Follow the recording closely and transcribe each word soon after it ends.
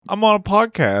I'm on a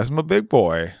podcast. I'm a big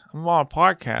boy. I'm on a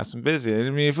podcast. I'm busy. I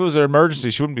mean, if it was an emergency,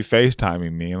 she wouldn't be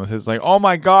FaceTiming me unless it's like, oh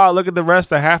my God, look at the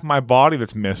rest of half my body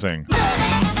that's missing.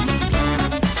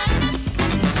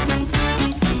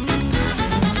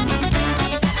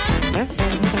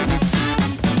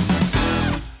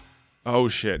 Oh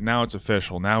shit, now it's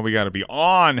official. Now we got to be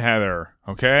on, Heather.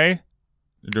 Okay?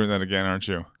 You're doing that again, aren't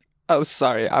you? Oh,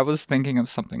 sorry. I was thinking of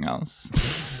something else.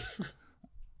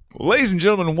 Ladies and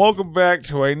gentlemen, welcome back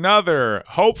to another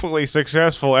hopefully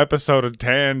successful episode of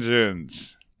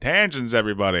Tangents. Tangents,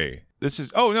 everybody. This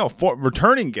is,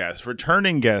 returning guest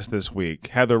this week.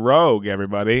 Heather Rogue,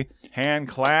 everybody. Hand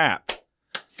clap.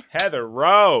 Heather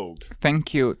Rogue.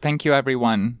 Thank you. Thank you,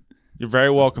 everyone. You're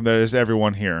very welcome. There is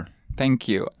everyone here. Thank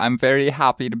you. I'm very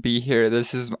happy to be here.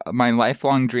 This is my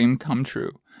lifelong dream come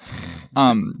true.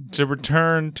 To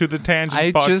return to the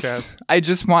Tangents podcast. I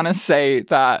just want to say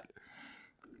that,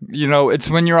 you know, it's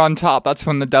when you're on top, that's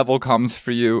when the devil comes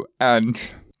for you.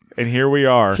 And here we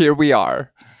are. Here we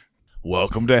are.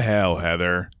 Welcome to hell,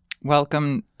 Heather.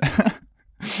 Welcome.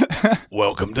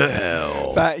 Welcome to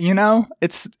hell. But, you know,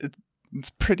 it's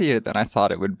prettier than I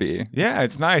thought it would be. Yeah,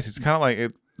 it's nice. It's kind of like,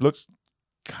 it looks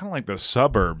kind of like the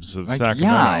suburbs of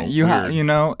Sacramento.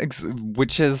 Yeah,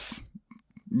 which is,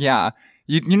 yeah.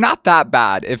 You're not that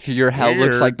bad if your hell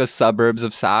looks like the suburbs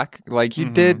of Sac. Like you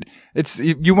did,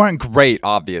 you weren't great,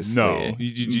 obviously. No,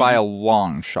 by a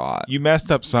long shot. You messed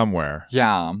up somewhere.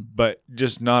 Yeah, but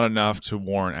just not enough to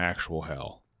warrant actual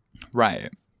hell. Right.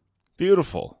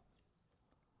 Beautiful.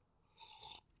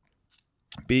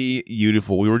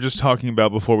 Beautiful. We were just talking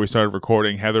about before we started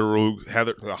recording Heather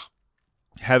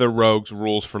Rogue's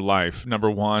rules for life. Number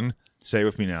 1, say it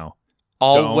with me now.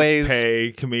 Always don't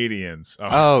pay comedians.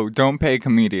 Don't pay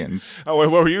comedians. Oh, wait,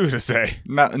 what were you going to say?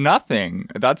 Nothing.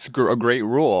 That's a great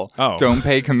rule. Oh. Don't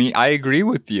pay I agree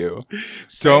with you.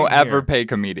 Don't ever pay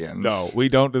comedians. No, we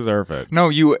don't deserve it. No,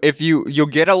 you'll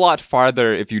get a lot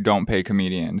farther if you don't pay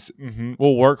comedians. Mm-hmm.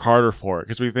 We'll work harder for it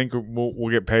because we think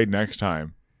we'll get paid next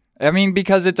time. I mean,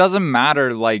 because it doesn't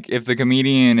matter, like, if the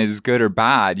comedian is good or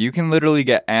bad. You can literally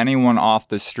get anyone off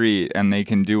the street and they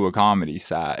can do a comedy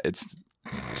set. It's...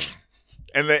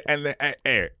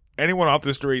 anyone off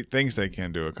the street thinks they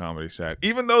can do a comedy set.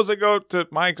 Even those that go to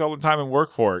Mike's all the time and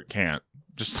work for it can't.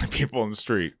 Just like people in the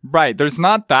street. Right. There's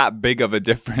not that big of a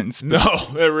difference. No,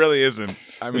 there really isn't.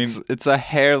 I mean, it's a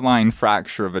hairline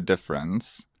fracture of a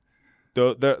difference.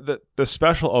 The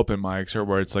special open mics are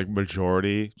where it's like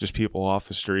majority just people off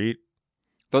the street.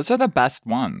 Those are the best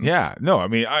ones. Yeah. No, I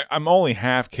mean, I'm only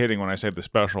half kidding when I say the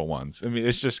special ones. I mean,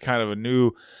 it's just kind of a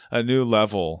new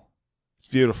level. It's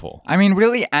beautiful. I mean,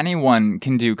 really anyone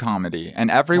can do comedy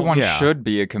and everyone should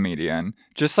be a comedian.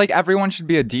 Just like everyone should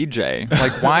be a DJ.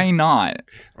 Like, why not?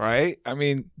 Right? I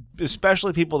mean,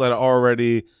 especially people that are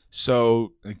already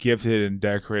so gifted and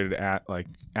decorated at like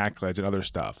accolades and other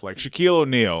stuff. Like Shaquille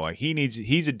O'Neal, like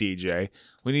he's a DJ.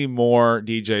 We need more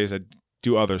DJs that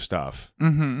do other stuff.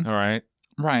 Mm-hmm. All right?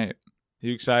 Right.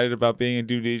 You excited about being a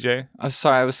new DJ?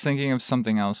 Sorry, I was thinking of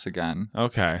something else again.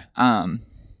 Okay.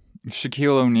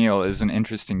 Shaquille O'Neal is an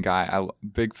interesting guy. I'm a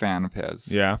big fan of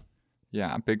his. Yeah?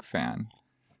 Yeah, big fan.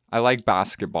 I like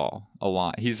basketball a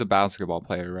lot. He's a basketball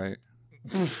player, right?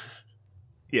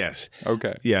 Yes.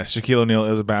 Okay. Yes, Shaquille O'Neal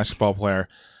is a basketball player.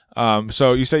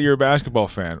 So you said you're a basketball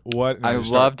fan. What? I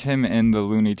loved him in the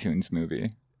Looney Tunes movie.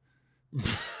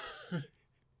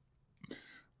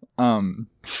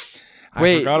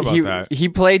 I forgot about that. He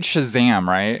played Shazam,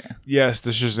 right? Yes,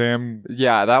 the Shazam.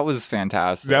 Yeah, that was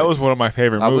fantastic. That was one of my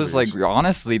favorite movies. I was like,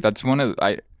 honestly, that's one of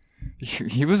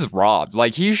he was robbed.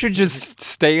 Like, he should just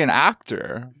stay an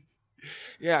actor.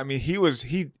 Yeah, I mean, he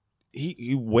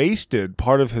wasted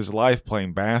part of his life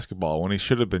playing basketball when he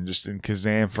should have been just in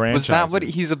Kazam franchise. Was that what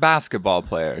he's a basketball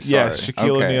player? Sorry. Yes,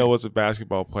 Shaquille O'Neal was a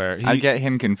basketball player. I get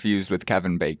him confused with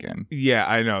Kevin Bacon. Yeah,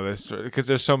 I know this because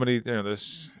there's so many.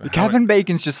 There's Kevin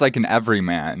Bacon's just like an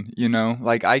everyman. You know,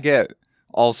 like I get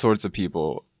all sorts of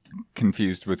people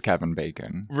confused with Kevin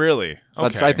Bacon. Really?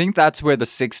 Okay. I think that's where the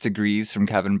 6 degrees from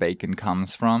Kevin Bacon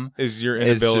comes from. Is your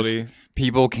inability?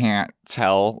 People can't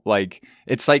tell. Like,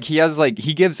 it's like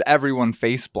he gives everyone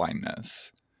face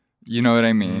blindness. You know what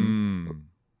I mean?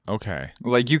 Okay.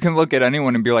 Like, you can look at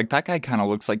anyone and be like, that guy kind of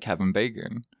looks like Kevin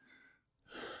Bacon.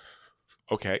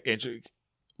 Okay.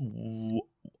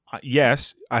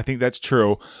 Yes, I think that's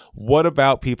true. What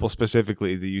about people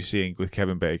specifically that you see with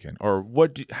Kevin Bacon? Or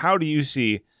how do you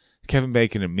see Kevin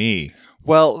Bacon and me?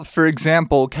 Well, for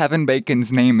example, Kevin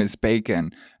Bacon's name is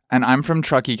Bacon. And I'm from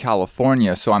Truckee,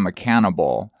 California, so I'm a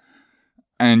cannibal.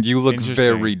 And you look Interesting.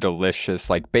 very delicious,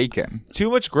 like bacon. Too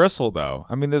much gristle, though.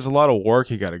 I mean, there's a lot of work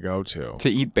you got to go to. To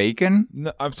eat bacon?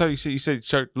 No, I'm sorry. You said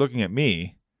start looking at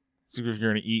me. So if you're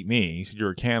going to eat me, you said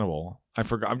you're a cannibal. I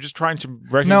forgot. I'm just trying to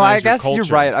recognize No, I your guess culture. you're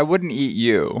right. I wouldn't eat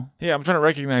you. Yeah, I'm trying to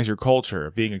recognize your culture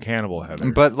of being a cannibal,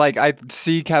 Heather. But like, I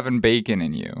see Kevin Bacon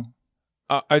in you.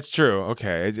 It's true.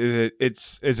 Okay.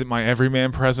 Is it my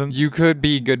everyman presence? You could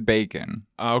be good bacon.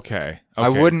 Okay. I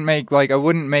wouldn't make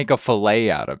a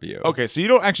fillet out of you. Okay, so you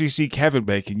don't actually see Kevin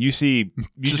Bacon. You see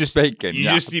just bacon. You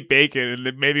just see bacon, and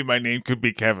then maybe my name could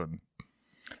be Kevin.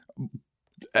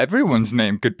 Everyone's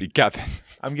name could be Kevin.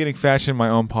 I'm getting fat in my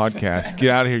own podcast. Get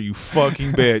out of here, you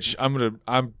fucking bitch.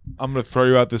 I'm gonna throw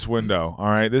you out this window. All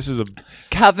right, this is a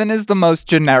Kevin is the most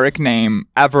generic name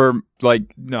ever.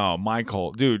 Like, no,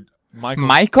 Michael, dude.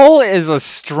 Michael is a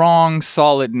strong,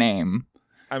 solid name.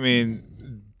 I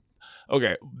mean,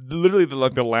 okay, literally the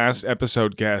last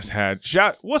episode guest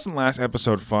wasn't last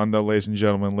episode fun though, ladies and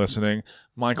gentlemen listening.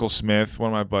 Michael Smith,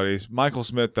 one of my buddies. Michael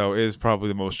Smith though is probably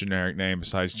the most generic name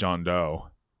besides John Doe.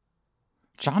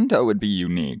 John Doe would be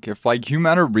unique. If like you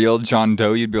met a real John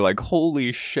Doe, you'd be like,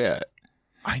 holy shit.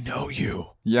 I know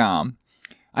you. Yeah.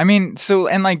 I mean, so,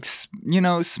 and like, you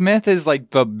know, Smith is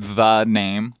like the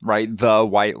name, right? The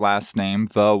white last name,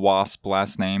 the wasp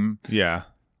last name. Yeah.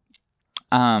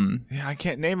 Yeah, I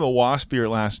can't name a waspier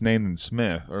last name than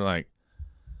Smith, or like,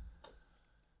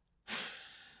 it's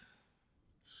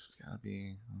gotta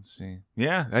be, let's see.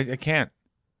 Yeah, I can't.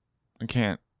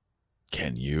 Can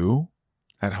you?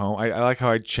 At home? I like how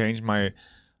I changed I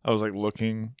was like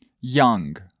looking.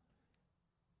 Young.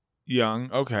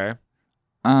 Okay.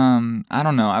 I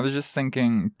don't know. I was just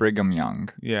thinking Brigham Young.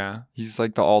 Yeah. He's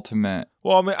like the ultimate.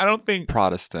 Well, I mean, I don't think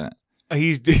Protestant. I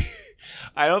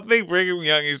don't think Brigham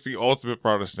Young is the ultimate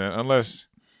Protestant, unless.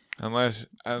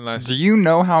 Do you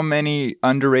know how many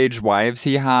underage wives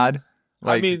he had?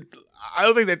 Like, I mean, I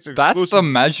don't think that's exclusive. That's the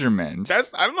measurement. I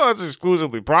don't know. That's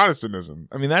exclusively Protestantism.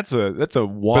 I mean, that's a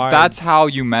wide. But that's how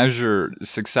you measure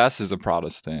success as a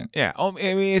Protestant. Yeah. I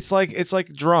mean, it's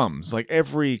like drums. Like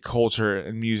every culture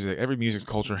and music, every music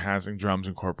culture has drums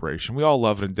incorporation. We all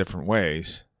love it in different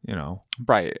ways. You know.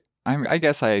 Right. I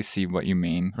guess I see what you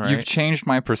mean. Right? You've changed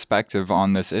my perspective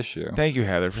on this issue. Thank you,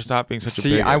 Heather, for stopping such a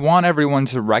big... See, I want everyone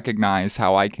to recognize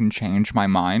how I can change my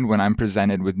mind when I'm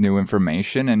presented with new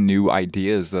information and new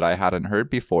ideas that I hadn't heard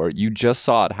before. You just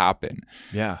saw it happen.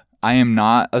 Yeah. I am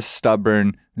not a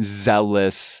stubborn,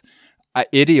 zealous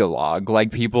ideologue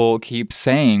like people keep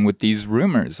saying with these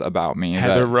rumors about me.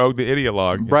 Heather Rogue, the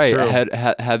ideologue. Right.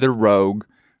 Heather Rogue,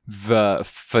 the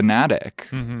fanatic.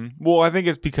 Mm-hmm. Well, I think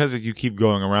it's because you keep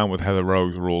going around with Heather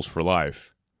Rogue's rules for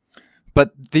life.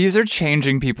 But these are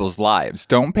changing people's lives.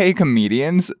 Don't pay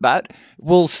comedians. That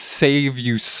will save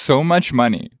you so much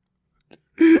money.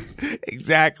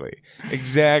 Exactly.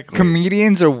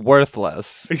 Comedians are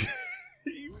worthless.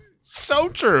 So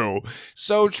true.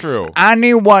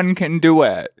 Anyone can do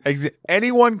it.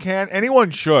 Anyone can.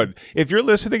 Anyone should. If you're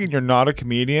listening and you're not a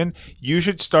comedian, you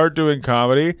should start doing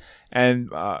comedy, and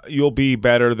you'll be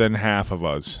better than half of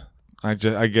us. I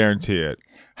guarantee it.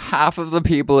 Half of the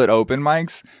people at open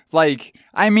mics, like,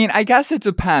 I mean, I guess it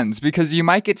depends, because you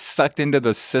might get sucked into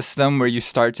the system where you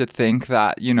start to think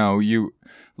that, you know, you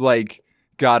like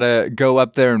gotta go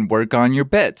up there and work on your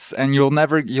bits, and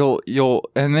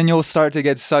and then you'll start to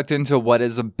get sucked into what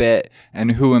is a bit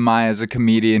and who am I as a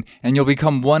comedian, and you'll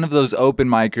become one of those open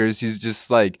micers who's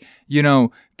just like, you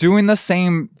know, doing the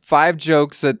same 5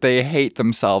 jokes that they hate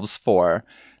themselves for,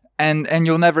 and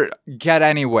you'll never get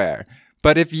anywhere.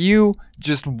 But if you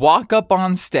just walk up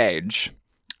on stage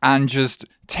and just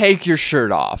take your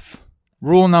shirt off,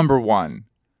 rule number 1.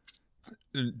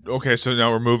 Okay, so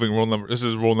now we're moving this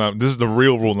is the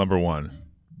real rule number 1.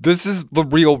 This is the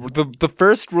real the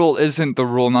first rule isn't the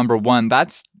rule number 1.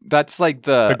 That's like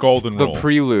the golden rule. The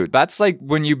prelude. That's like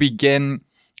when you begin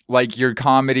like your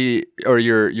comedy or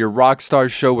your rock star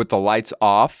show with the lights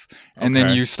off, and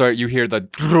then you hear the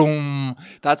drum.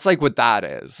 That's like what that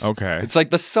is. Okay. It's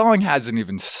like the song hasn't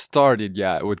even started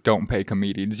yet with Don't Pay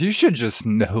Comedians. You should just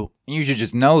know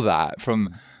that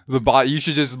from the bot. You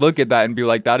should just look at that and be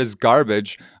like, that is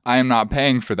garbage. I am not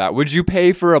paying for that. Would you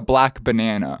pay for a black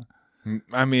banana?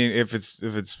 I mean, if it's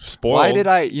spoiled. Why did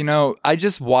I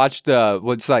just watched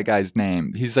what's that guy's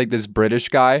name? He's like this British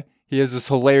guy. He has this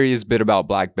hilarious bit about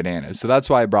black bananas. So that's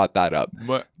why I brought that up.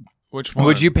 What? Which one?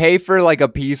 Would you pay for like a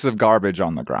piece of garbage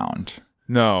on the ground?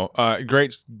 No.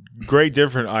 Great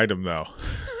different item though.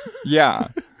 Yeah.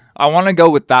 I want to go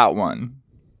with that one.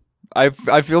 I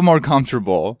feel more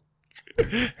comfortable.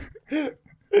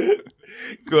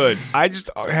 Good.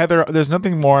 Heather, there's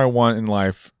nothing more I want in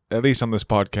life at least on this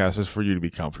podcast, is for you to be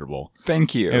comfortable.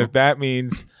 Thank you. And if that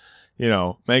means,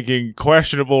 making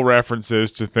questionable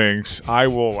references to things, I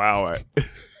will allow it.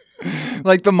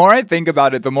 Like, the more I think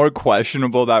about it, the more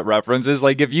questionable that reference is.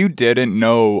 Like, if you didn't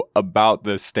know about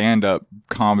the stand-up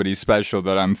comedy special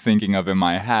that I'm thinking of in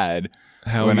my head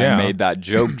Hell when yeah. I made that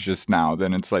joke just now,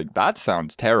 then it's like, that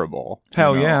sounds terrible.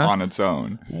 Hell yeah. On its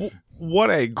own.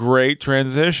 What a great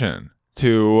transition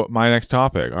to my next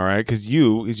topic, all right? Because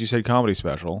you, as you said, comedy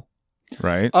special,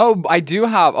 right? Oh, I do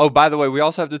have. Oh, by the way, we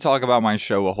also have to talk about my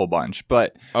show a whole bunch.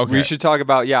 But Okay. we should talk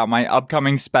about, my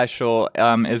upcoming special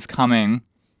is coming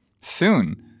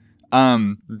soon.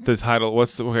 The title,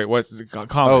 what's the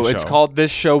comedy show? It's called This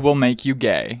Show Will Make You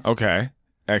Gay. Okay,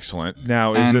 excellent.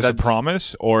 Now, is And this a that's-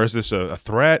 promise, or is this a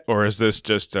threat, or is this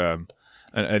just a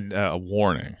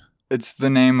warning? It's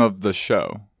the name of the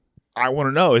show. I want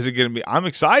to know. Is it going to be? I'm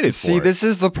excited See, for it. this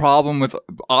is the problem with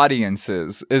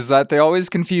audiences, is that they always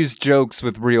confuse jokes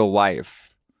with real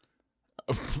life.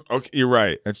 Okay, you're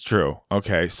right. That's true.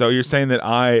 Okay, so you're saying that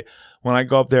when I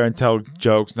go up there and tell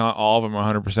jokes, not all of them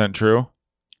are 100% true?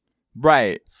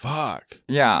 Right. Fuck.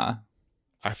 Yeah.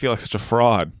 I feel like such a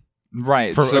fraud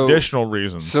Right. for additional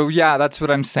reasons. So, yeah, that's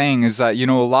what I'm saying is that, a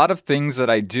lot of things that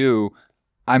I do,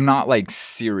 I'm not, like,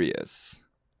 serious.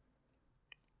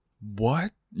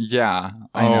 What? Yeah,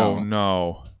 I know. Oh,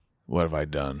 no. What have I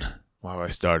done? Why have I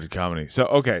started comedy?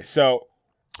 So,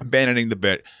 abandoning the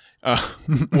bit.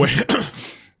 Wait.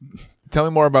 Tell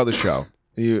me more about the show.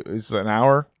 It's an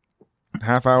hour?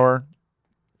 Half hour?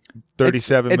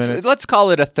 37 minutes? Let's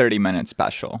call it a 30-minute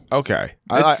special. Okay.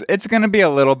 It's going to be a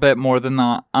little bit more than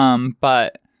that,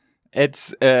 but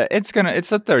it's a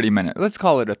 30-minute. Let's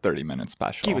call it a 30-minute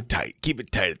special. Keep it tight. Keep it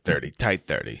tight at 30. Tight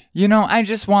 30. I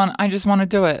just want to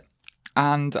do it.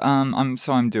 And I'm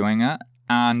doing it.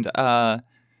 And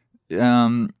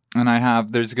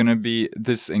there's going to be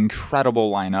this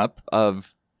incredible lineup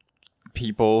of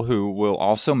people who will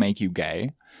also make you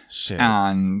gay. Shit.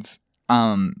 And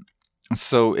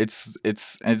so it's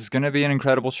going to be an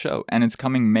incredible show, and it's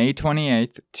coming May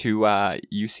 28th to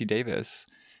UC Davis.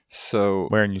 So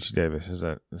Where in UC Davis? Is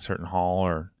that a certain hall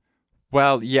or?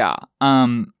 well, yeah.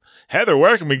 Heather,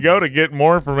 where can we go to get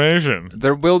more information?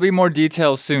 There will be more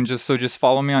details soon. Just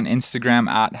follow me on Instagram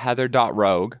at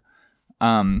heather.rogue.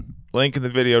 Link in the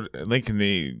video, link in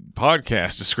the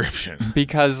podcast description.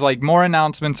 Because more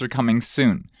announcements are coming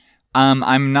soon.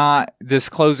 I'm not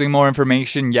disclosing more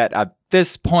information yet at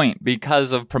this point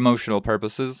because of promotional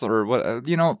purposes or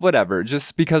whatever,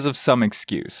 just because of some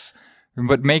excuse.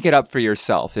 But make it up for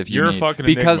yourself if you You're a need. fucking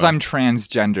Because enigma. I'm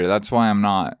transgender. That's why I'm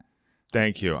not.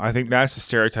 Thank you. I think that's the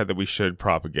stereotype that we should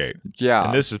propagate. Yeah.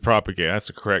 And this is propagate. That's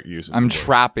the correct use of I'm the word.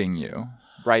 trapping you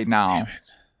right now.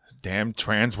 Damn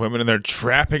trans women and their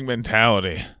trapping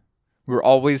mentality. We're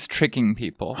always tricking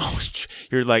people.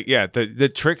 You're like, yeah,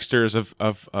 the tricksters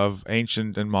of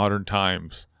ancient and modern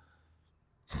times.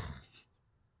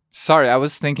 Sorry, I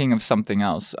was thinking of something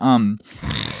else.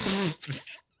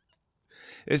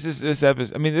 This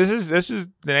episode. I mean, this is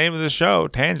the name of the show.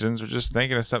 Tangents. We're just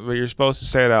thinking of something, but you're supposed to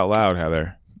say it out loud,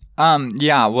 Heather.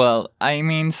 Yeah, well, I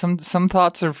mean, some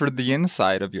thoughts are for the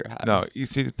inside of your head. No, you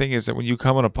see, the thing is that when you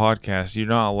come on a podcast, you're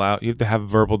not allowed. You have to have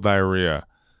verbal diarrhea,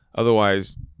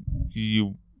 otherwise,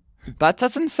 you. That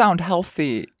doesn't sound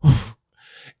healthy.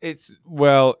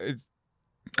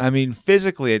 I mean,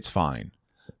 physically, it's fine.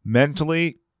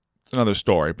 Mentally, it's another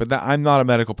story. But I'm not a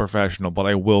medical professional, but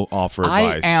I will offer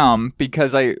advice. I am,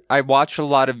 because I watch a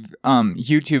lot of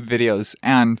YouTube videos,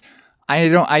 and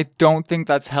I don't think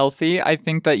that's healthy. I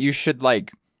think that you should have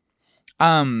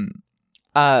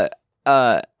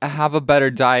a better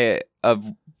diet of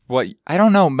what I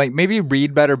don't know, maybe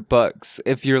read better books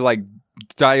if you're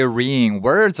diarrheaing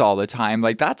words all the time.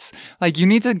 That's you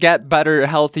need to get better,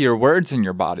 healthier words in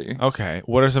your body. Okay,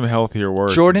 what are some healthier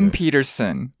words? Jordan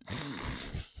Peterson.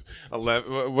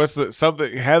 What's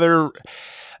something Heather?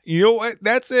 You know what?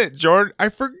 That's it, Jordan. I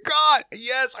forgot.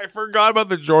 Yes, I forgot about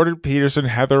the Jordan Peterson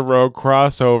Heather Rogue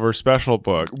crossover special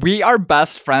book. We are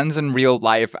best friends in real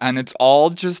life, and it's all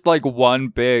just one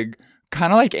big,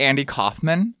 kind of like Andy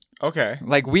Kaufman. Okay.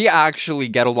 We actually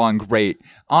get along great.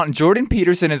 Jordan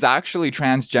Peterson is actually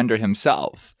transgender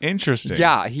himself. Interesting.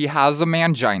 Yeah, he has a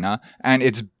mangina, and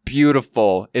it's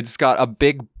beautiful. It's got a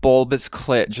big bulbous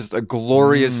clit, just a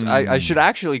glorious. I should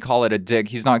actually call it a dick.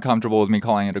 He's not comfortable with me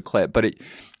calling it a clit, but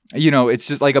it's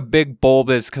just a big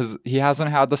bulbous, because he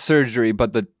hasn't had the surgery,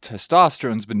 but the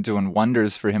testosterone's been doing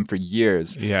wonders for him for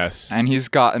years. Yes. And he's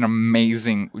got an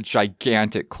amazing,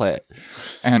 gigantic clit.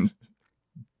 And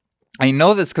I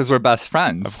know this because we're best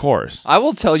friends. Of course. I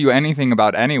will tell you anything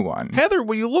about anyone. Heather,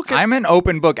 when you look at... I'm an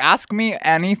open book. Ask me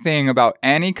anything about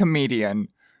any comedian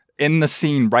in the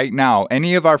scene right now,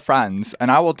 any of our friends, and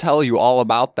I will tell you all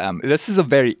about them. This is a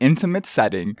very intimate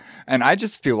setting, and I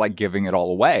just feel like giving it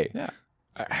all away. Yeah.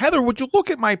 Heather, would you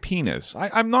look at my penis?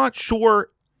 I'm not sure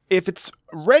if it's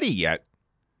ready yet.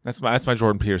 That's my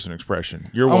Jordan Peterson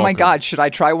expression. You're welcome. Oh my God, should I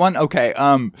try one? Okay.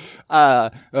 How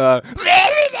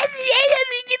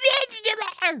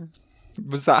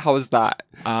was that?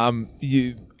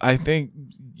 I think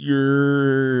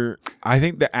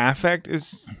the affect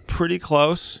is pretty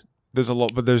close. There's a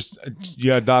lot, but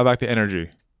you gotta dial back the energy.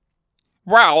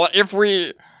 Well, if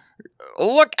we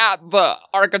look at the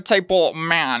archetypal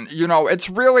man, it's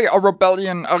really a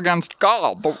rebellion against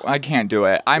God. I can't do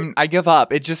it. I give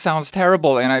up. It just sounds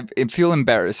terrible, and I feel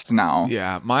embarrassed now.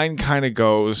 Yeah, mine kind of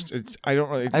goes. I don't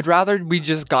really. I'd rather we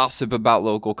just gossip about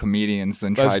local comedians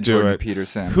than try Jordan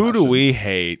Peterson. Who do we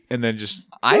hate? And then just.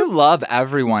 I love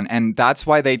everyone, and that's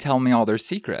why they tell me all their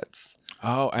secrets.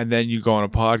 Oh, and then you go on a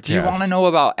podcast. Do you want to know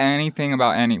about anything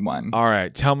about anyone? All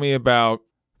right, tell me about.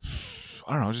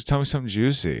 I don't know. Just tell me something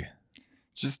juicy.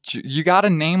 You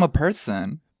gotta name a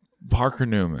person. Parker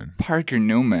Newman. Parker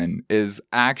Newman is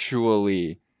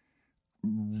actually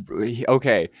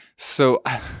okay. So,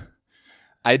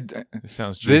 It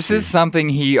sounds juicy. This is something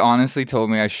he honestly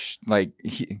told me.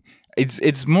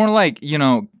 It's more like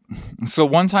So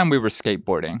one time we were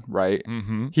skateboarding, right?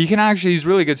 Mm-hmm. He's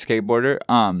really good skateboarder.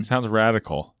 Sounds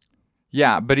radical.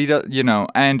 Yeah, but he does,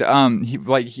 and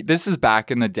this is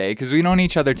back in the day because we've known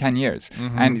each other 10 years,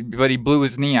 but he blew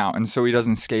his knee out, and so he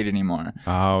doesn't skate anymore.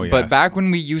 Oh, yes. But back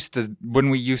when we used to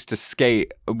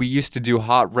skate, we used to do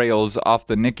hot rails off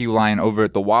the Nicky line over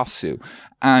at the Wasu,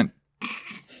 and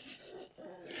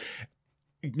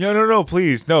no,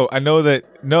 please, no. I know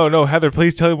that. No, Heather,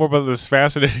 please tell me more about this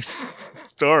fascinating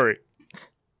story.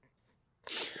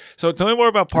 So tell me more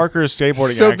about Parker's skateboarding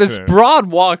accident. This broad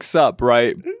walks up,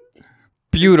 right?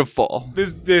 Beautiful.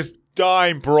 This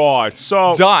dime broad.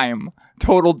 So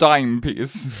total dime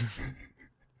piece.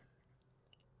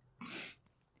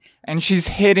 And she's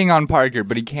hitting on Parker,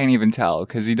 but he can't even tell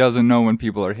because he doesn't know when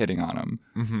people are hitting on him.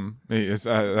 Mm-hmm.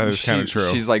 That is kind of true.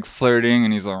 She's like flirting,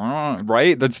 and he's like, oh,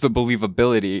 right? That's the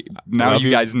believability. Now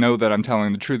you guys know that I'm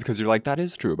telling the truth because you're like, that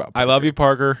is true about Parker. I love you,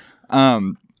 Parker.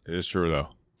 It is true though.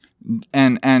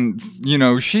 And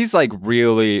she's like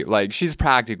really like she's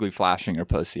practically flashing her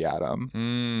pussy at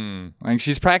him. Like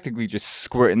she's practically just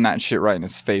squirting that shit right in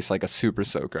his face like a super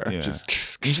soaker. Yeah.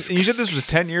 Just you said this was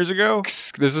 10 years ago?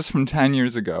 This is from 10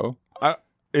 years ago.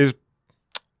 Is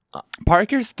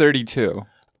Parker's 32.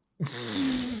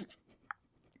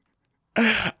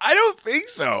 I don't think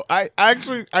so. I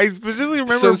specifically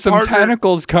remember. So some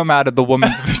tentacles come out of the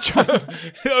woman's vagina.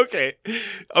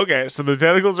 Okay. So the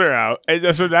tentacles are out,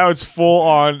 and so now it's full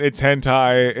on. It's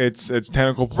hentai. It's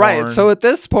tentacle porn. Right. So at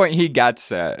this point, he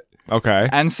gets it. Okay.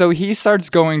 And so he starts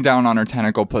going down on her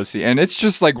tentacle pussy, and it's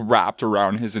just like wrapped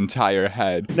around his entire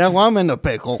head. Now I'm in a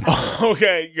pickle.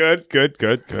 Okay.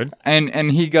 Good.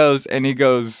 And he goes,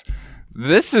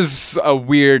 this is a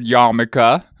weird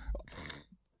yarmulke.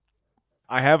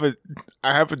 I have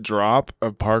a drop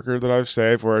of Parker that I've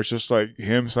saved where it's just like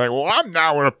him saying, "Well, I'm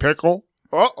now in a pickle.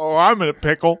 I'm in a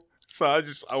pickle." So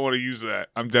I want to use that.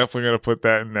 I'm definitely gonna put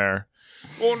that in there.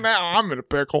 Well, now I'm in a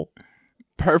pickle.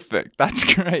 Perfect.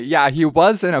 That's great. Yeah, he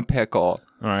was in a pickle.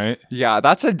 All right. Yeah,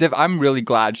 that's I'm really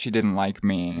glad she didn't like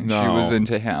me. No. She was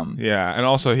into him. Yeah, and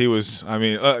also he was. I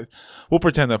mean, we'll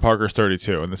pretend that Parker's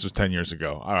 32 and this was 10 years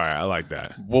ago. All right, I like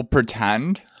that. We'll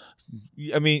pretend.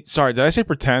 I mean, sorry, did I say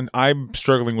pretend? I'm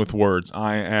struggling with words.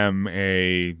 I am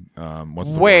a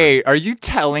what's the Wait, are you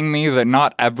telling me that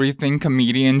not everything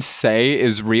comedians say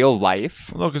is real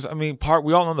life? No, because I mean,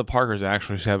 we all know that Parker's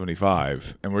actually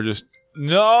 75, and we're just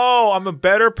no. I'm a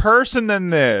better person than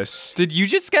this. Did you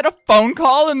just get a phone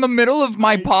call in the middle of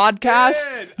my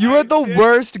podcast? You are the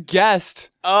worst guest.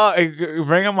 It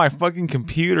rang on my fucking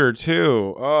computer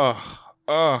too.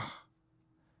 Ugh.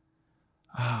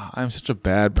 I'm such a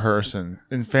bad person.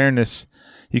 In fairness,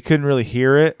 you couldn't really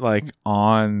hear it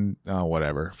on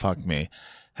whatever. Fuck me.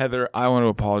 Heather, I want to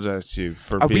apologize to you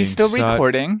for being Are we still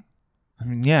recording? I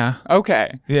mean, yeah.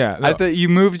 Okay. Yeah. No. I thought you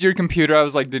moved your computer. I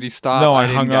was like, did he stop? No, I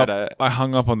hung up. I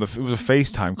hung up on it was a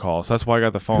FaceTime call, so that's why I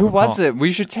got the phone. Who was it?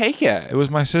 We should take it. It was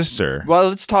my sister. Well,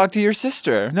 let's talk to your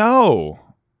sister. No.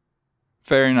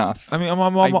 Fair enough. I mean, I'm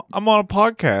on a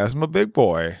podcast. I'm a big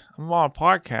boy. I'm on a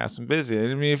podcast. I'm busy.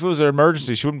 I mean, if it was an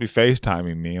emergency, she wouldn't be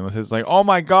FaceTiming me unless it's like, oh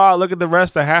my God, look at the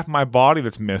rest of half my body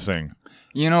that's missing.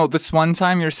 This one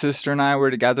time your sister and I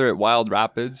were together at Wild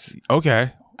Rapids.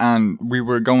 Okay. and we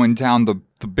were going down the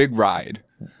big ride.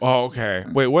 Oh, okay.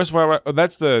 Wait,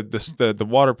 that's the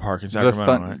water park in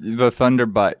Sacramento, right? The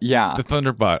Thunderbutt, yeah. The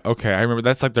Thunderbutt. Okay, I remember.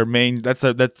 That's like their main. That's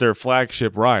their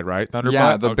flagship ride, right? Thunderbutt.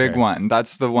 Yeah, the Okay. big one.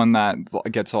 That's the one that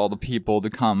gets all the people to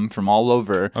come from all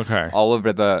over. Okay. All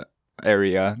over the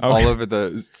area, Okay. all over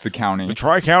the county. The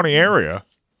Tri-County area.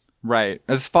 Right.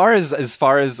 As far as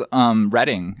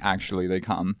Reading, actually, they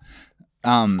come.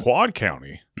 Quad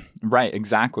County. Right,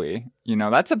 exactly. You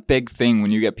know, that's a big thing when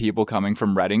you get people coming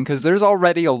from Reading, because there's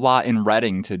already a lot in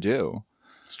Reading to do.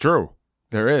 It's true.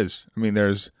 There is. I mean,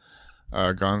 there's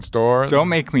a gun store. Don't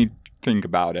make me think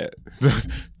about it.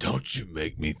 Don't you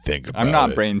make me think about it. I'm not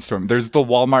brainstorming. There's the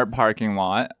Walmart parking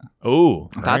lot.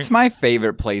 Oh, That's my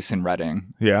favorite place in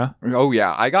Reading. yeah. Oh,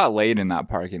 yeah. I got laid in that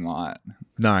parking lot.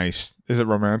 Nice. Is it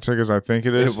romantic as I think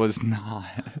it is? It was not.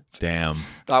 Damn.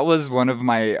 That was one of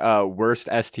my worst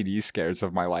STD scares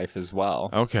of my life as well.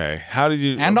 Okay. How did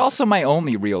you? And also my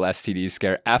only real STD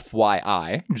scare,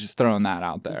 FYI. Just throwing that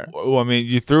out there. Well, I mean,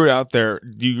 you threw it out there.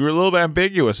 You were a little bit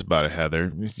ambiguous about it,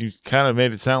 Heather. You kind of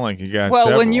made it sound like you got. Well,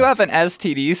 several. when you have an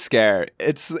STD scare,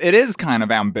 it is kind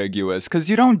of ambiguous because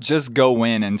you don't just go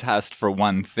in and test for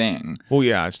one thing. Well,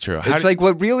 yeah, it's true. It's like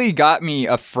what really got me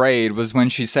afraid was when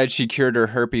she said she cured her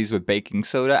herpes with baking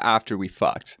soda after we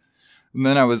fucked. And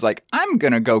then I was like, I'm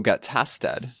gonna go get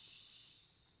tested.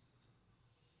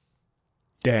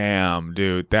 Damn,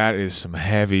 dude, that is some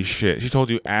heavy shit. She told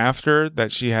you after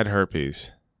that she had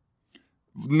herpes.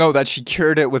 No, that she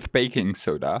cured it with baking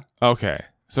soda. Okay.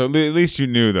 So at least you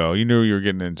knew, though. You knew what you were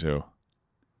getting into.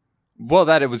 Well,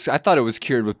 I thought it was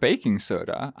cured with baking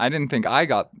soda. I didn't think I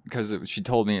got, because she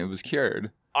told me it was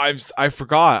cured. I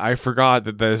forgot. I forgot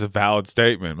that is a valid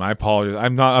statement. My apologies.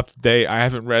 I'm not up to date. I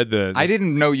haven't read I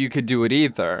didn't know you could do it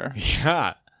either.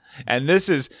 Yeah. And this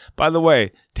is, by the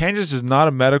way, Tangents is not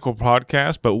a medical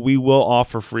podcast, but we will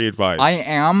offer free advice. I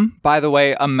am, by the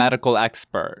way, a medical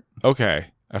expert. Okay.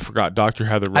 I forgot. Dr.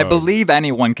 Heather Rowe. I believe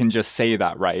anyone can just say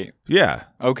that, right? Yeah.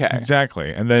 Okay.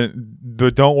 Exactly. And then,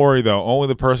 but don't worry, though. Only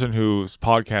the person whose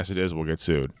podcast it is will get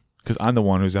sued. Because I'm the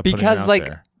one who's putting it out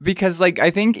there. Because I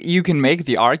think you can make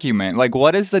the argument. Like,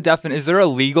 what is the definition? Is there a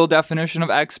legal definition of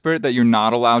expert that you're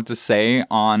not allowed to say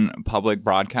on public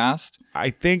broadcast? I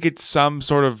think it's some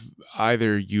sort of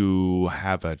either you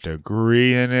have a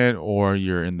degree in it or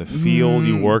you're in the field,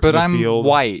 you work in the field. But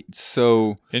I'm white,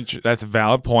 so that's a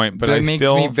valid point. But that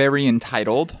makes me very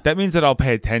entitled. That means that I'll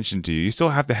pay attention to you. You still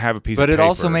have to have a piece of paper. But it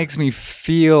also makes me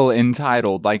feel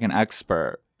entitled, like an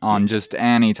expert on just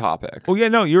any topic. Well, yeah,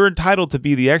 no, you're entitled to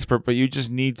be the expert, but you just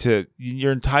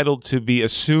you're entitled to be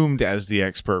assumed as the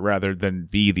expert rather than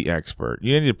be the expert.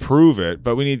 You need to prove it,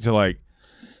 but we need to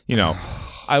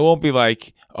I won't be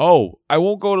like, oh, I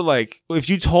won't go to if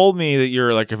you told me that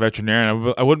you're like a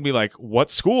veterinarian, I wouldn't be like, what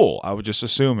school? I would just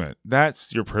assume it.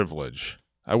 That's your privilege.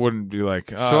 I wouldn't be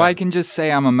like, so I can just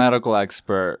say I'm a medical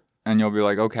expert and you'll be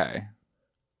like, okay.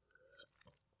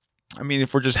 I mean,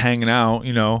 if we're just hanging out,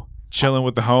 chilling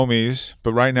with the homies.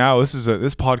 But right now, this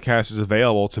podcast is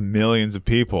available to millions of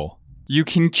people. You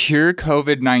can cure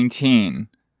COVID-19.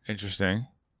 Interesting.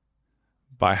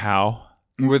 By how?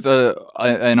 With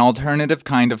an alternative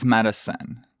kind of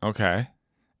medicine. Okay.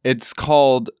 It's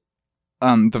called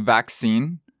the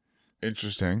vaccine.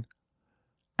 Interesting.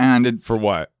 And for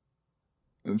what?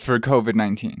 For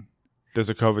COVID-19. There's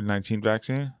a COVID-19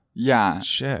 vaccine? Yeah.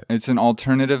 Shit. It's an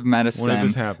alternative medicine. When did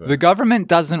this happen? The government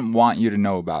doesn't want you to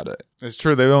know about it. It's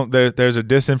true. They don't. There's a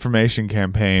disinformation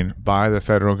campaign by the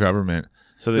federal government,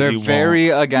 so that they're very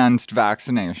against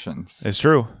vaccinations. It's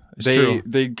true. It's true.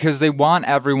 Because they want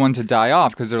everyone to die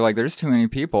off because they're like, there's too many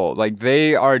people. Like,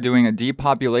 they are doing a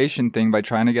depopulation thing by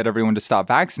trying to get everyone to stop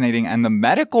vaccinating, and the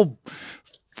medical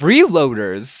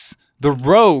freeloaders, the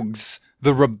rogues,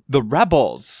 the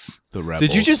rebels. The rebels.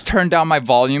 Did you just turn down my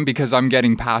volume because I'm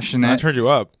getting passionate? I turned you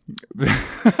up.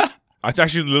 I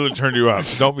actually literally turned you up.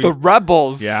 Don't be the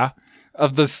rebels. Yeah.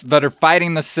 Of this that are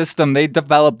fighting the system. They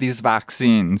developed these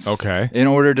vaccines. Okay. In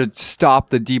order to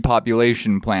stop the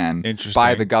depopulation plan. Interesting.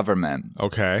 By the government.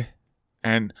 Okay.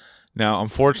 And now,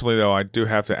 unfortunately, though, I do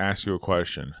have to ask you a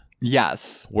question.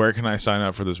 Yes. Where can I sign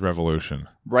up for this revolution?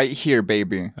 Right here,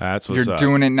 baby. That's what's You're up.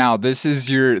 doing it now. This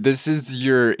is your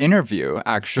interview,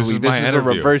 actually. This is a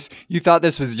reverse. You thought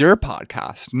this was your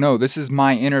podcast. No, this is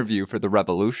my interview for the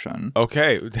revolution.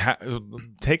 Okay.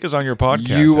 Take us on your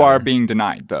podcast. You are being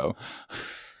denied, though.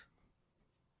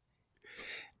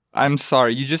 I'm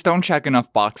sorry. You just don't check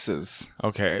enough boxes.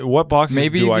 Okay. What boxes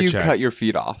Maybe do I if you check? cut your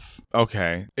feet off.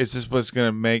 Okay. Is this what's going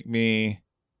to make me...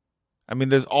 I mean,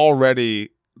 there's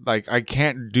already... I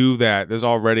can't do that. There's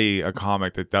already a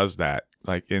comic that does that.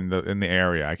 like in the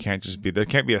area. I can't just be there.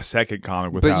 Can't be a second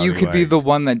comic without. But you any could be legs. the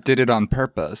one that did it on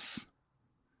purpose.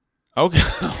 Okay,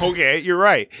 okay, you're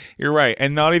right,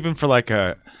 and not even for like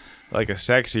a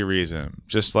sexy reason.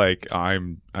 Just like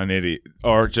I'm an idiot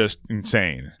or just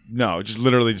insane. No, just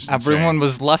literally just. Everyone insane.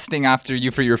 was lusting after you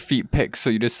for your feet pics, so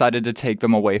you decided to take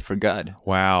them away for good.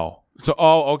 Wow. So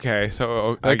okay.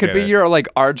 So That could be your like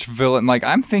arch villain. Like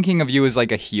I'm thinking of you as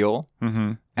like a heel,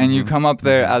 Mm-hmm. and you come up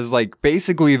there as like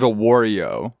basically the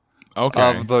Wario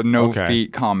Okay. of the no Okay.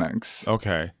 feet comics.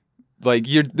 Okay. Like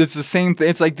it's the same thing.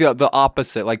 It's like the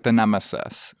opposite, like the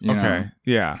nemesis. You Okay. know?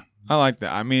 Yeah. I like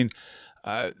that. I mean,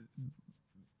 I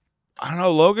don't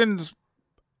know. Logan's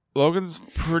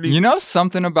pretty. You know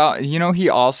something about he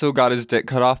also got his dick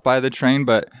cut off by the train,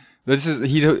 but this is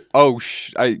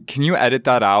can you edit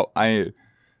that out?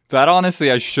 That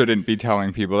honestly I shouldn't be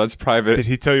telling people. That's private. Did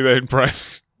he tell you that in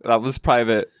private? That was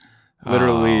private.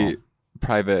 Literally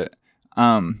private.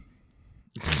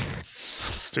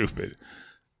 Stupid.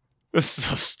 This is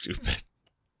so stupid.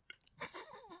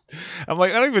 I'm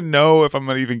like, I don't even know if I'm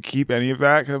gonna even keep any of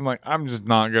that because I'm like, I'm just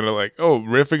not gonna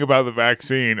riffing about the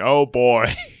vaccine. Oh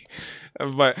boy.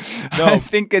 But no, I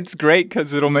think it's great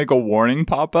because it'll make a warning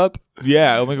pop up.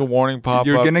 yeah, it'll make a warning pop up.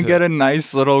 You're gonna get a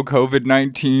nice little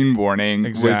COVID-19 warning with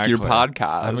Exactly. your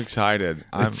podcast. I'm excited.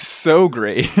 It's so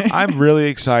great. I'm really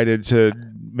excited to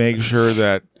make sure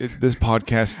that this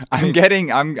podcast.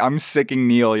 I'm sicking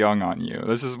Neil Young on you.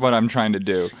 This is what I'm trying to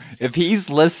do. If he's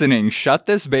listening, shut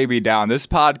this baby down. This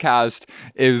podcast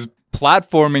is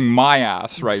platforming my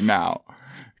ass right now.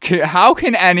 How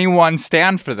can anyone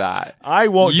stand for that? I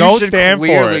won't. You Don't should stand for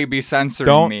clearly it. be censoring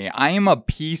Don't- me. I am a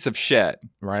piece of shit.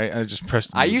 Right? I just pressed.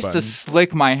 The I mute used to button.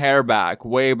 slick my hair back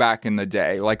way back in the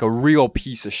day, like a real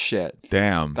piece of shit.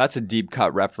 Damn. That's a deep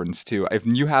cut reference too. If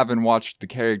you haven't watched The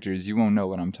Characters, you won't know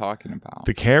what I'm talking about.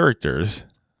 The Characters.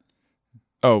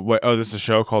 Oh wait. Oh, this is a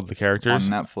show called The Characters On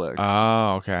Netflix.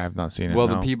 Oh, okay. I have not seen it. Well,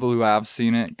 no. the people who have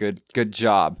seen it, good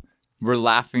job. We're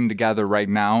laughing together right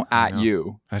now at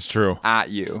you. That's true. At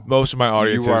you. Most of my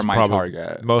audience You are is my probably,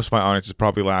 target. Most of my audience is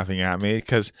probably laughing at me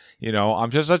because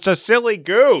I'm just such a silly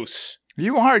goose.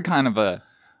 You are kind of a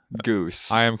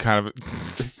goose. I am kind of.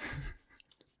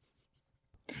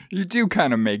 You do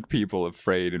kind of make people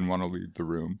afraid and want to leave the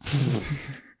room.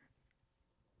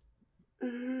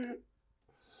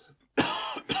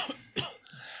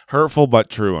 Hurtful but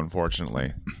true,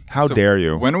 unfortunately. How So, dare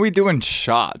you? When are we doing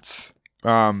shots?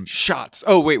 Um, Shots.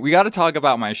 Oh, wait, we got to talk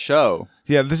about my show.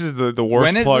 yeah, this is the worst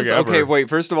When is plug this? ever. Okay, wait.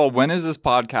 First of all, when is this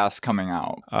podcast coming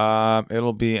out?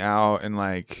 It'll be out in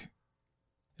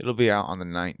it'll be out on the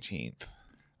 19th.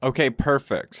 Okay,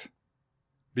 perfect.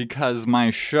 Because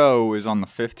my show is on the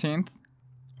 15th.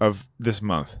 Of this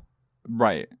month.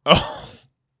 Right. Oh,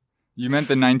 You meant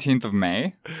the 19th of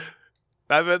May?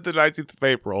 I meant the 19th of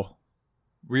April.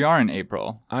 We are in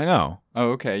April. I know. Oh,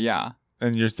 okay, yeah.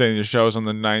 And you're saying your show's on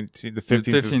the 19th, the 15th.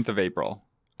 15th of April.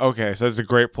 Okay, so that's a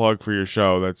great plug for your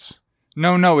show. That's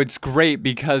No, it's great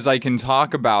because I can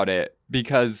talk about it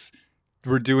because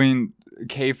we're doing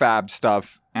KFAB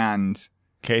stuff and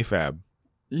KFAB.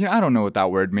 I don't know what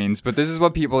that word means, but this is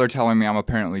what people are telling me I'm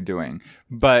apparently doing.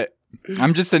 But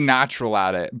I'm just a natural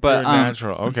at it. But You're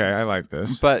natural. Okay, I like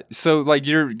this. But so like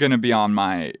you're gonna be on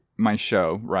my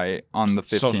show, right? On the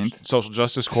 15th. Social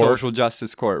Justice Court. Social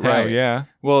Justice Court, Hell right? yeah,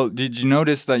 Well, did you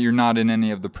notice that you're not in any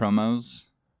of the promos?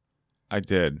 I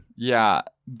did. Yeah,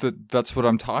 that's what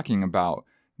I'm talking about.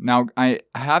 Now, I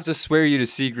have to swear you to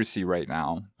secrecy right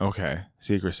now, Okay,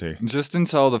 secrecy. just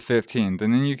until the 15th,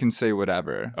 and then you can say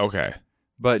whatever. Okay.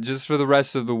 But just for the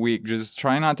rest of the week, just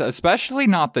try not to, especially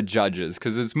not the judges,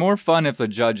 because it's more fun if the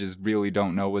judges really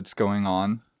don't know what's going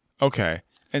on. Okay.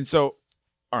 And so,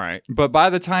 all right. But by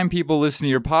the time people listen to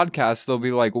your podcast, they'll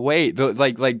be like, wait,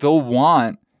 they'll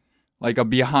want like a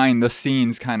behind the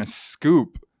scenes kind of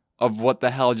scoop of what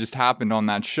the hell just happened on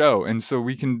that show. And so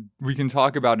we can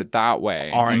talk about it that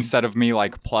way All right. instead of me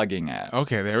like plugging it.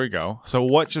 Okay, there we go. So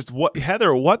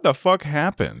Heather, what the fuck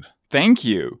happened? Thank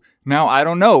you. Now I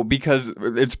don't know because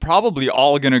it's probably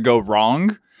all going to go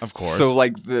wrong. Of course. So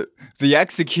like the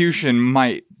execution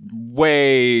might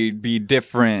way be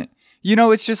different.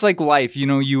 It's just like life.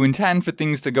 You intend for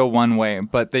things to go one way,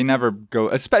 but they never go,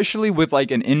 especially with like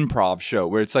an improv show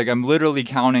where it's like I'm literally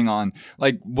counting on,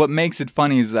 like, what makes it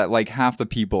funny is that like half the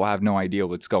people have no idea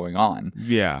what's going on.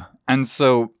 Yeah. And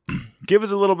so Give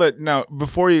us a little bit now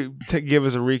before you give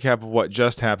us a recap of what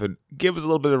just happened. Give us a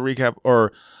little bit of recap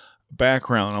or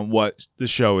background on what the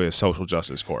show is. Social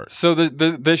Justice Court.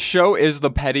 the show is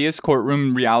the pettiest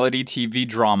courtroom reality TV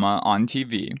drama on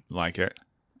TV, Like it.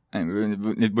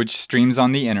 which streams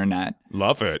on the internet.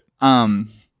 Love it.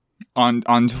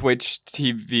 on Twitch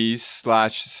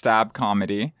TV/Stab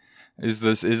Comedy is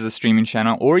the streaming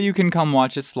channel, or you can come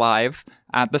watch us live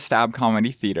at the Stab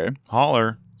Comedy Theater.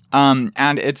 Holler.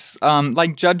 And it's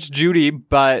like Judge Judy,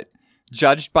 but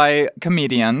judged by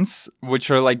comedians, which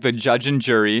are like the judge and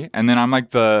jury, and then I'm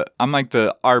like the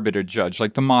arbiter judge,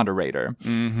 like the moderator.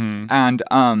 Mm-hmm. And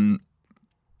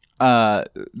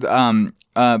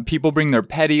people bring their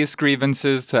pettiest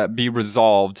grievances to be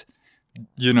resolved,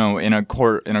 in a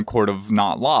court of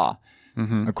not law,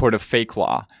 a court of fake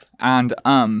law. And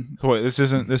So wait, this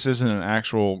isn't an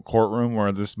actual courtroom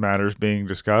where this matter is being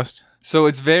discussed? So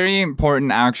it's very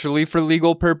important, actually, for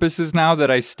legal purposes now that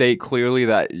I state clearly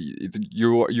that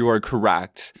you are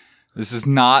correct. This is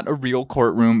not a real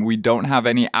courtroom. We don't have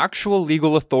any actual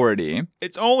legal authority.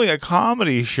 It's only a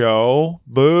comedy show.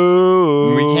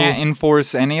 Boo. We can't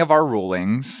enforce any of our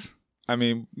rulings. I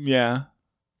mean, yeah.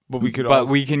 But we could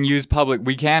we can use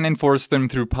we can enforce them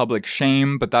through public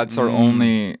shame, but that's our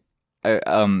only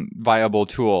viable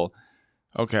tool.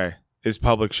 Okay. Is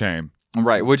public shame.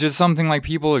 Right, which is something like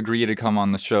people agree to come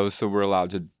on the show, so we're allowed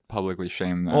to publicly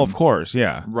shame them. Well, of course,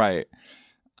 yeah. Right.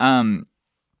 And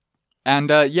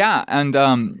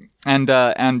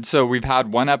so we've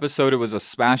had one episode. It was a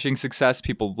smashing success.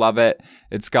 People love it.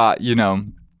 It's got,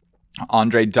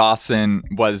 Andre Dawson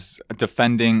was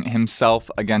defending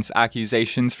himself against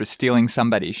accusations for stealing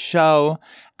somebody's show.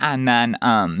 And then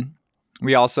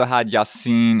we also had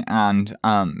Yassine and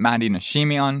Maddie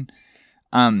Nashimi on.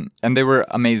 And they were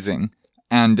amazing.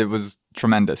 And it was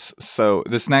tremendous. So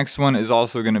this next one is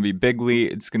also going to be bigly.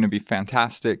 It's going to be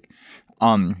fantastic.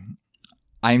 I'm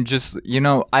just,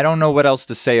 I don't know what else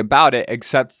to say about it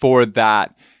except for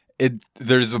that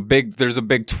there's a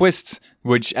big twist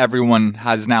which everyone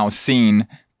has now seen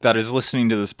that is listening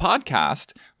to this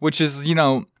podcast, which is,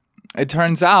 it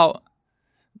turns out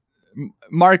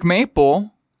Mark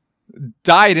Maple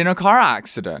died in a car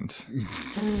accident.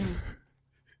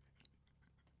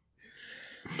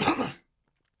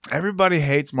 Everybody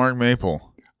hates Mark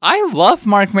Maple. I love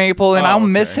Mark Maple, and I'll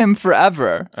miss him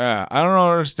forever. Yeah, I don't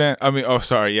understand. I mean,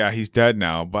 sorry, yeah, he's dead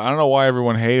now, but I don't know why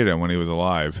everyone hated him when he was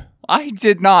alive. I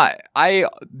did not. I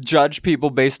judge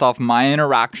people based off my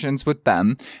interactions with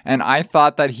them, and I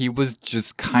thought that he was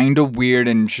just kind of weird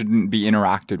and shouldn't be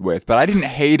interacted with, but I didn't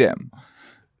hate him.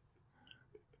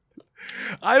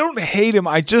 I don't hate him.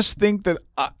 I just think that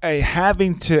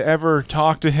having to ever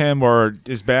talk to him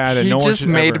is bad. And he just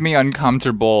made me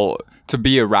uncomfortable to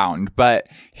be around. But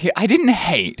I didn't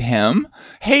hate him.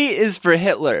 Hate is for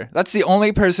Hitler. That's the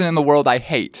only person in the world I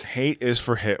hate. Hate is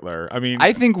for Hitler. I mean,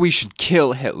 I think we should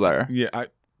kill Hitler. Yeah,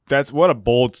 that's what a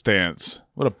bold stance.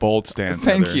 What a bold stance.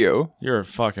 Thank you. You're a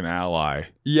fucking ally.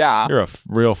 Yeah. You're a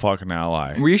real fucking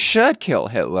ally. We should kill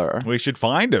Hitler. We should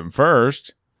find him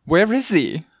first. Where is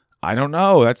he? I don't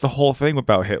know. That's the whole thing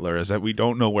about Hitler is that we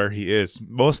don't know where he is.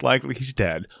 Most likely he's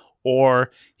dead.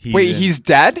 Or he's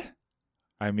dead?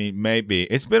 I mean, maybe.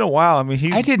 It's been a while. I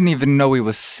mean, I didn't even know he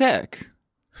was sick.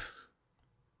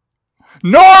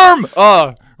 Norm!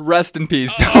 Rest in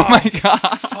peace. Oh my God.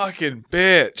 Fucking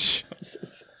bitch.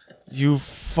 You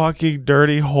fucking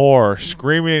dirty whore.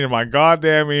 Screaming into my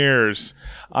goddamn ears.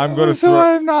 I'm going to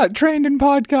I'm not trained in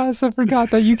podcasts. I forgot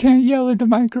that you can't yell into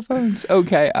microphones.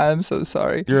 Okay, I'm so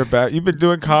sorry. You've been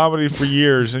doing comedy for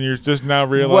years and you're just now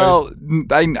realizing.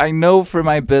 Well, I know for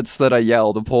my bits that I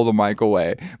yell to pull the mic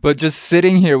away, but just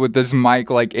sitting here with this mic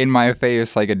like in my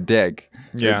face like a dick.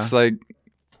 Yeah. It's like,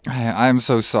 I'm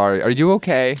so sorry. Are you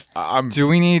okay? Do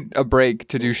we need a break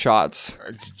to do shots?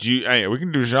 Hey, we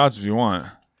can do shots if you want.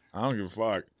 I don't give a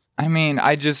fuck. I mean,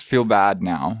 I just feel bad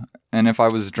now. And if I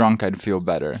was drunk, I'd feel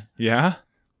better. Yeah?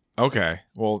 Okay.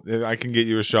 Well, I can get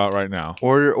you a shot right now.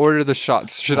 Order the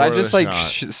shots. Should I just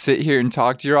sit here and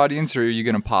talk to your audience, or are you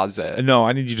going to pause it? No,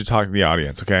 I need you to talk to the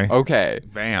audience, okay? Okay.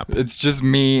 Vamp. It's just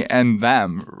me and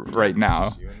them right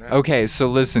now. Okay, so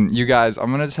listen, you guys,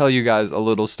 I'm going to tell you guys a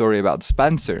little story about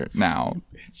Spencer now.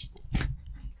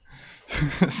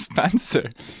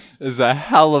 Spencer is a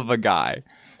hell of a guy.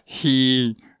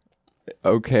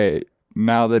 Okay,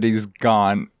 now that he's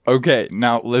gone. Okay,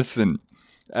 now listen,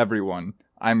 everyone.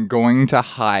 I'm going to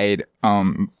hide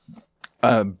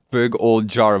a big old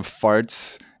jar of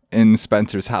farts in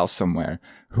Spencer's house somewhere.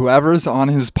 Whoever's on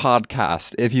his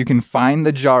podcast, if you can find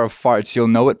the jar of farts, you'll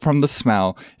know it from the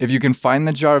smell. If you can find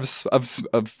the jar of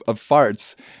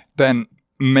farts, then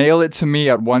mail it to me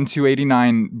at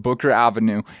 1289 Booker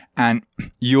Avenue, and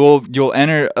you'll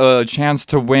enter a chance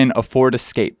to win a Ford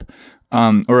Escape.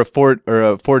 Or a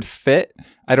Ford Fit.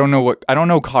 I don't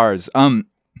know cars.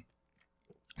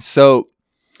 So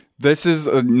this is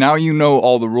now you know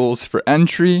all the rules for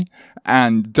entry,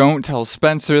 and don't tell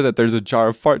Spencer that there's a jar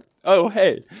of farts Oh,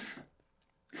 hey.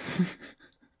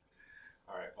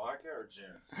 All right, vodka or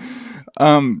gin?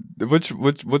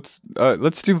 What's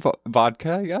let's do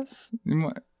vodka, I guess.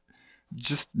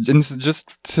 Just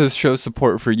to show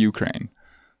support for Ukraine.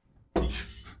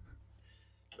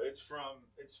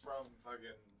 It's from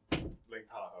fucking Lake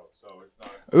Tahoe, so it's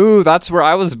not. Ooh, that's where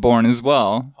I was born as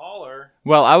well. Holler.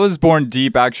 Well, I was born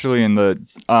deep actually in the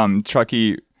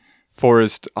Truckee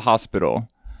Forest Hospital.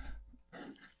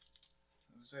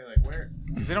 Say like where?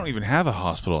 They don't even have a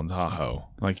hospital in Tahoe.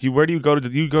 Like where do you go to? Do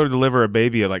you go to deliver a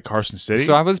baby at like Carson City?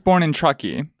 So I was born in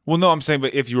Truckee. Well, no, I'm saying,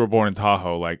 but if you were born in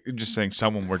Tahoe, like I'm just saying,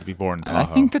 someone were to be born in Tahoe. I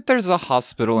think that there's a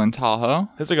hospital in Tahoe.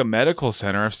 It's like a medical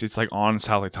center. It's like on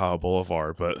South Lake Tahoe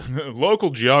Boulevard, but local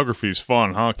geography is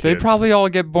fun, huh, kids? They probably all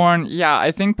get born. Yeah,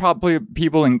 I think probably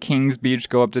people in Kings Beach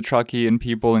go up to Truckee, and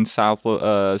people in South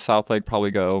Lake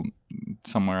probably go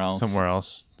somewhere else. Somewhere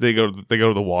else. They go to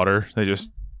the water. They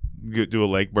just do a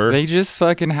lake birth. They just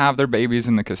fucking have their babies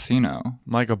in the casino.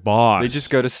 Like a boss. They just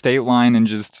go to State Line and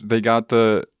just they got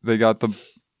the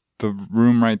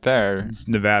room right there. It's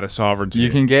Nevada sovereignty. You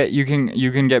can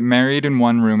get married in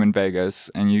one room in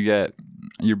Vegas, and you get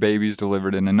your babies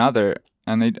delivered in another,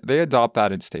 and they adopt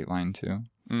that at State Line too.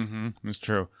 Mm-hmm. It's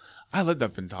true. I lived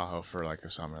up in Tahoe for like a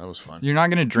summer. That was fun. You're not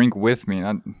gonna drink with me.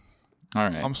 All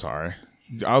right. I'm sorry.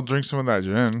 I'll drink some of that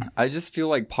gin. I just feel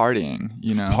like partying.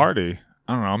 You know. Party.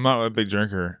 I don't know. I'm not a big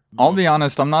drinker. I'll be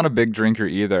honest. I'm not a big drinker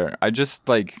either. I just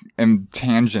like am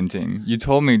tangenting. You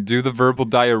told me do the verbal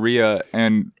diarrhea,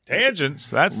 and tangents.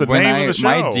 That's the name of the show.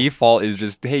 My default is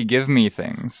just, hey, give me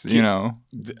things. You know.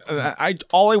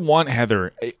 All I want,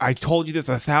 Heather. I told you this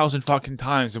 1,000 fucking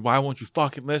times, and why won't you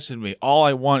fucking listen to me? All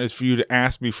I want is for you to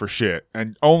ask me for shit,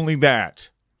 and only that.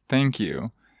 Thank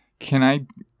you. Can I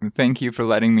thank you for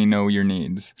letting me know your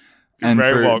needs, You're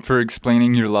and for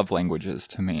explaining your love languages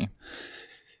to me.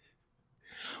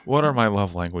 What are my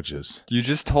love languages? You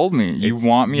just told me you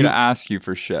want me to ask you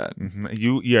for shit. Mm-hmm.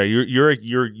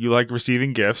 You like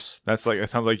receiving gifts. That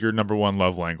sounds like your number one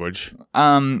love language.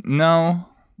 No.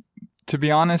 To be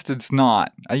honest, it's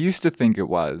not. I used to think it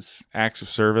was. Acts of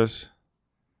service.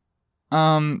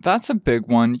 That's a big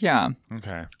one. Yeah.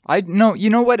 Okay. You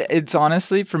know what? It's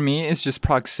honestly for me, it's just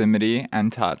proximity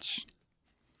and touch.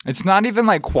 It's not even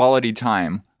like quality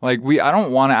time. Like I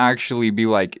don't want to actually be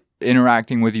like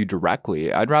interacting with you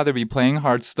directly. I'd rather be playing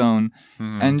Hearthstone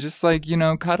and just like,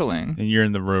 cuddling. And you're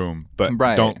in the room, but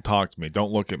don't talk to me.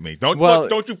 Don't look at me.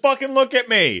 Don't you fucking look at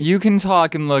me. You can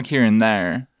talk and look here and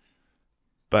there.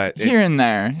 But here and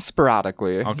there,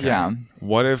 sporadically. Okay. Yeah.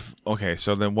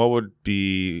 So then what would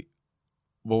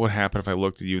happen if I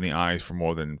looked at you in the eyes for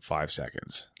more than 5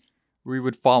 seconds? We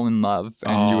would fall in love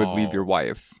and you would leave your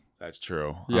wife. That's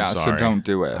true. Yeah, I'm sorry. so don't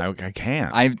do it. I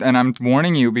can't. And I'm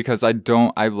warning you because you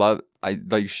don't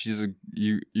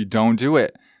do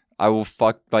it. I will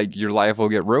your life will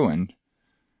get ruined.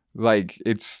 Like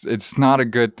it's not a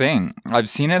good thing. I've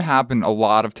seen it happen a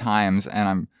lot of times,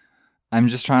 and I'm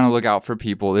just trying to look out for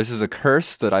people. This is a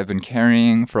curse that I've been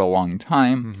carrying for a long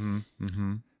time. Mm-hmm.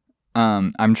 Mm-hmm.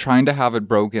 I'm trying to have it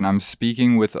broken. I'm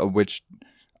speaking with a witch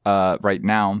right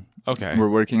now. Okay. We're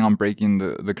working on breaking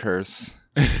the curse.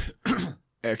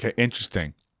 Okay,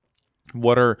 interesting.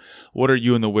 What are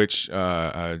you and the witch?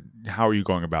 How are you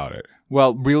going about it?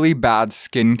 Well, really bad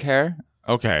skincare.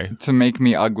 Okay. To make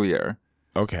me uglier.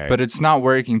 Okay. But it's not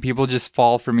working. People just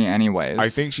fall for me anyways. I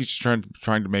think she's trying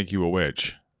to make you a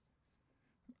witch.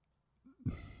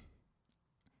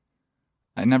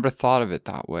 I never thought of it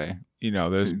that way.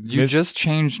 You just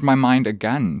changed my mind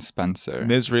again, Spencer.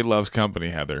 Misery loves company,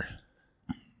 Heather.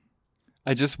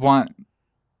 I just want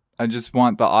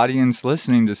the audience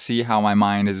listening to see how my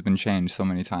mind has been changed so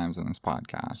many times on this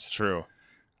podcast. It's true.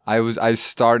 I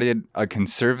started a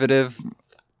conservative,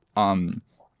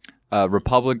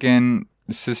 Republican,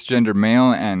 cisgender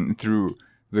male, and through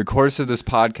the course of this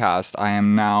podcast, I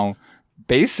am now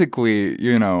basically,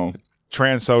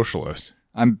 trans socialist.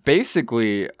 I'm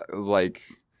basically like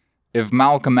if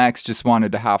Malcolm X just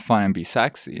wanted to have fun and be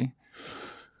sexy.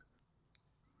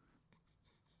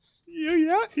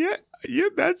 Yeah, that's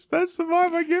the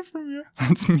vibe I get from you.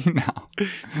 That's me now.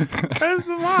 That's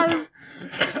the vibe.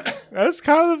 That's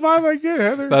kind of the vibe I get,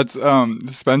 Heather. That's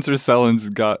Spencer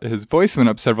Sellens got his voice went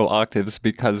up several octaves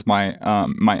because my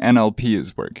NLP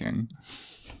is working.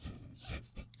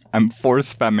 I'm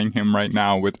force femming him right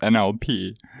now with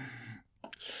NLP.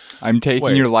 I'm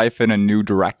taking your life in a new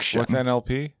direction. What's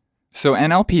NLP? So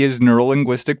NLP is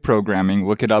neuro-linguistic programming.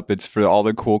 Look it up. It's for all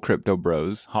the cool crypto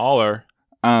bros. Holler.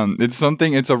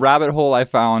 It's a rabbit hole I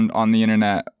found on the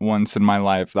internet once in my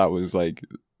life that was like,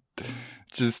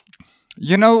 just,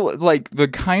 You know, like the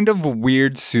kind of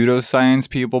weird pseudoscience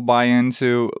people buy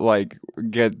into,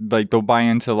 they'll buy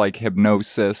into like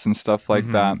hypnosis and stuff like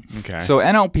that. Okay. So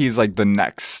NLP is like the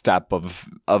next step of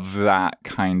that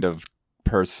kind of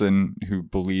person who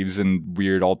believes in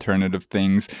weird alternative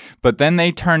things. But then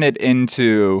they turn it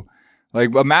into,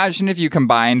 like, imagine if you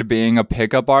combined being a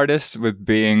pickup artist with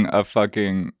being a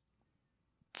fucking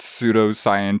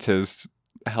pseudoscientist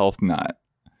health nut.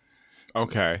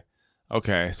 Okay.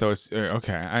 So it's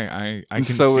okay. I can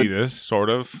So see this sort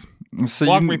of. So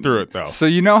Walk me through it though. So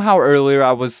you know how earlier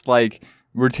I was like,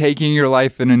 we're taking your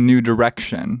life in a new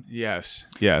direction. Yes.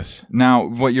 Now,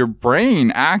 what your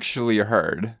brain actually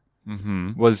heard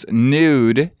Mm-hmm. was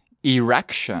nude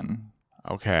erection,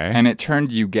 Okay. and it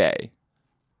turned you gay.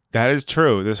 That is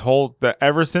true.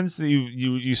 Ever since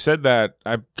you said that,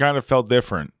 I kind of felt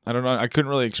different. I don't know. I couldn't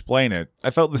really explain it. I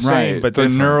felt the same, but the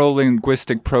different.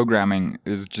 neuro-linguistic programming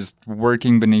is just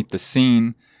working beneath the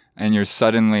scene, and you're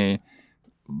suddenly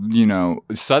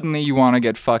you want to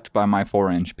get fucked by my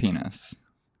 4-inch penis.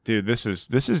 Dude, this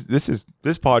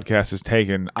podcast has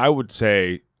taken, I would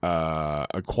say,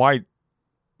 a quite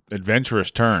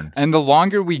adventurous turn. And the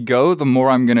longer we go, the more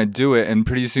I'm gonna do it, and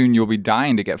pretty soon you'll be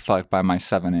dying to get fucked by my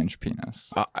 7-inch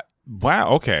penis.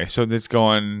 Wow. Okay, so it's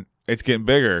getting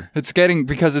bigger. It's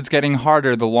getting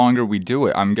harder the longer we do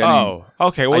it. I'm getting. Oh,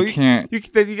 okay. Well, I can't. You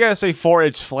gotta say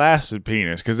 4-inch flaccid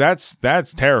penis, because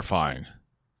that's terrifying.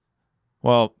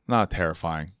 Well, not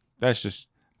terrifying. That's just.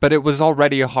 But it was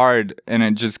already hard, and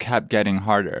it just kept getting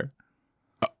harder.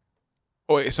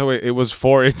 Oh, wait, so it was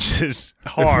 4 inches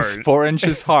hard. It was 4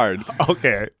 inches hard.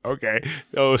 Okay.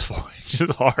 It was 4 inches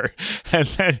hard, and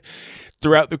then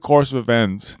throughout the course of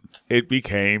events, it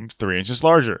became 3 inches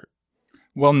larger.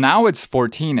 Well, now it's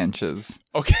 14 inches.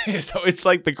 Okay, so it's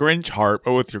like the Grinch heart,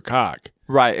 but with your cock.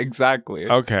 Right, exactly.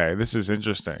 Okay, this is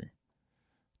interesting.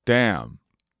 Damn.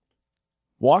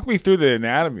 Walk me through the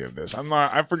anatomy of this.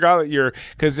 I forgot that you're,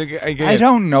 because I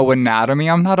don't know anatomy.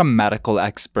 I'm not a medical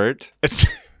expert.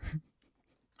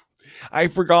 I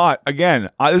forgot. Again,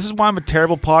 this is why I'm a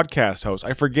terrible podcast host.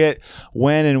 I forget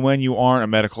when you aren't a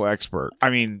medical expert. I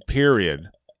mean, period.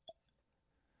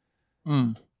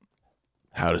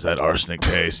 How does that arsenic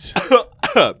taste?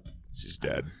 She's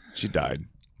dead. She died.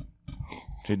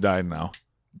 She died now.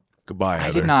 Goodbye, Heather.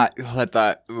 I did not let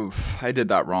that. Oof, I did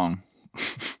that wrong.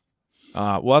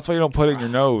 Well, that's why you don't put it in your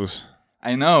nose.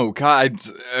 I know. God,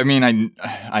 I mean,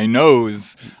 I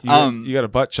knows. You got to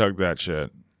butt chug that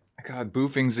shit. God,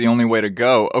 boofing's the only way to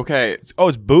go. Okay. Oh,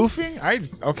 it's boofing? I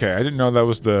didn't know that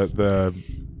was the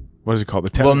what is it called?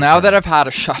 Well, now that I've had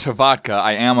a shot of vodka,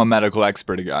 I am a medical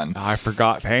expert again. I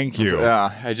forgot. Thank you.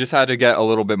 Yeah, I just had to get a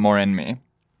little bit more in me.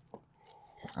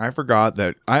 I forgot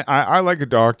that I like a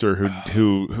doctor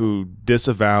who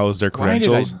disavows their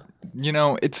credentials.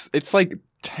 It's like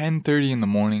 10:30 in the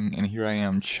morning, and here I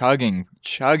am chugging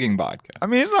vodka. I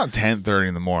mean, it's not 10:30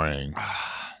 in the morning.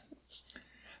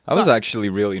 That was actually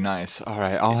really nice. All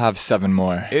right, I'll have 7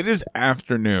 more. It is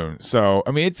afternoon, so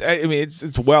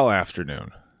it's well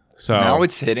afternoon. So now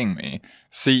it's hitting me.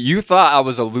 See, you thought I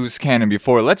was a loose cannon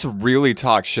before. Let's really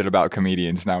talk shit about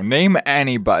comedians now. Name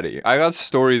anybody. I got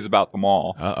stories about them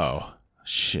all.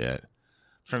 Shit.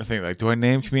 I'm trying to think. Like, do I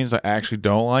name comedians I actually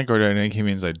don't like, or do I name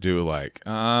comedians I do like?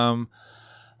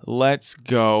 Let's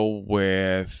go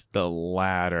with the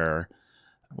latter.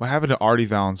 What happened to Artie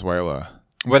Valenzuela?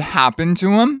 What happened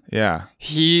to him? Yeah.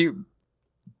 He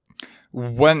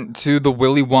went to the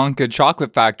Willy Wonka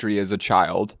chocolate factory as a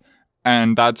child,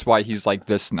 and that's why he's like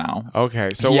this now.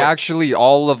 Okay, so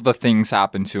all of the things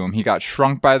happened to him. He got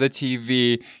shrunk by the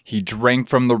TV. He drank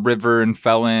from the river and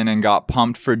fell in and got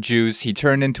pumped for juice. He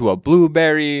turned into a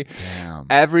blueberry. Damn.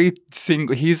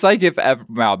 He's like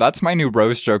wow, that's my new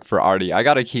roast joke for Artie. I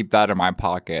got to keep that in my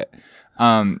pocket.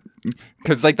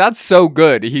 Cause like that's so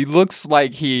good. He looks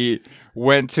like he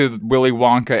went to Willy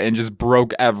Wonka and just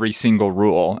broke every single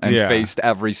rule and faced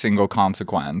every single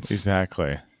consequence.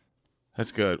 Exactly.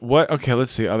 That's good. What? Okay,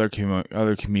 let's see. Other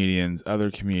comedians.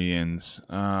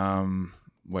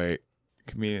 Wait.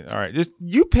 Comedian. All right, just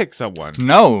you pick someone.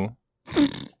 No.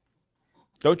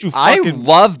 Don't you I fucking...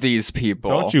 love these people.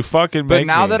 Don't you fucking But make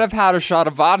now me. that I've had a shot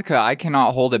of vodka, I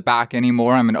cannot hold it back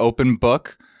anymore. I'm an open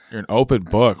book. You're an open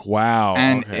book. Wow.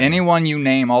 And okay. anyone you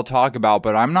name, I'll talk about,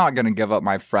 but I'm not going to give up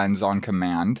my friends on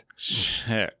command.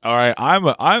 Shit. All right.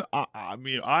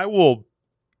 I will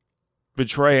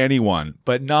betray anyone,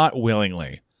 but not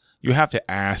willingly. You have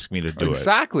to ask me to do it.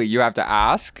 Exactly. You have to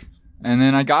ask, and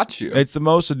then I got you. It's the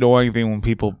most annoying thing when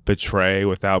people betray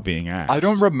without being asked. I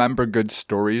don't remember good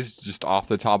stories just off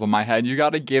the top of my head. You got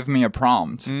to give me a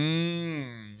prompt.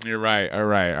 You're right. All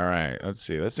right. Let's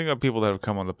see. Let's think of people that have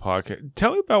come on the podcast.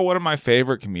 Tell me about one of my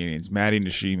favorite comedians, Maddie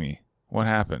Nishimi. What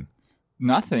happened?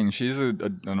 Nothing. She's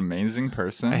an amazing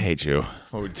person. I hate you.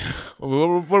 What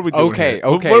are we doing Okay, here?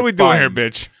 okay, What are we doing fine. here,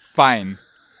 bitch? Fine.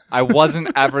 I wasn't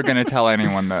ever going to tell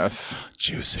anyone this.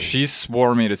 Juicy. She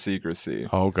swore me to secrecy.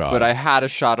 Oh, God. But I had a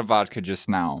shot of vodka just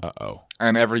now. Uh-oh.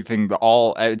 And everything, it's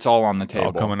all on the It's table.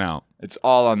 all coming out. It's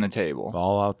all on the table.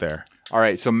 All out there. All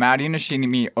right, so Maddie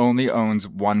Nishimi only owns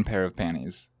one pair of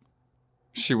panties.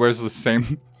 She wears the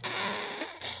same...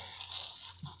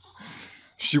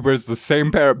 She wears the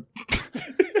same pair of...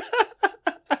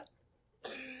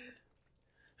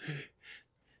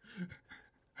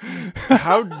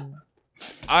 How...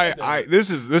 This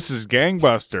is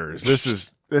gangbusters. This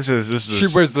is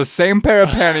She wears the same pair of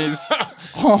panties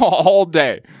all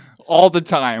day, all the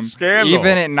time. Scandal.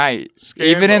 Even at night.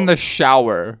 Scandal. Even in the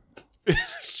shower.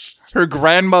 Her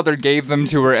grandmother gave them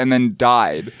to her and then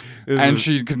died. And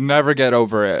she could never get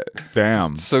over it.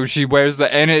 Damn. So she wears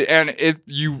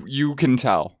you can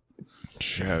tell.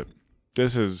 Shit.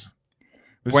 This is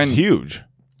When- huge.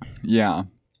 Yeah.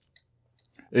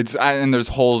 And there's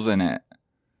holes in it.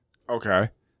 Okay.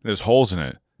 There's holes in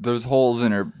it. There's holes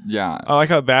in her. Yeah. I like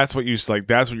how that's what you're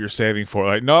saving for.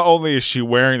 Like, not only is she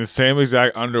wearing the same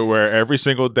exact underwear every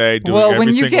single day, doing Well, every when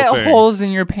you single get thing. holes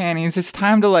in your panties, it's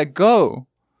time to let go.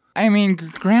 I mean,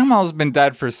 Grandma's been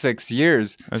dead for 6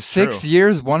 years. That's 6 true.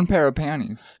 years, one pair of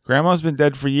panties. Grandma's been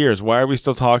dead for years. Why are we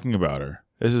still talking about her?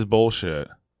 This is bullshit.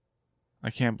 I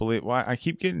can't believe why I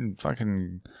keep getting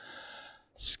fucking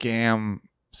scam.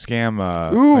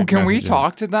 Ooh, like, can we messages.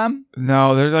 talk to them?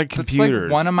 No, they're like That's computers.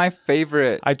 like one of my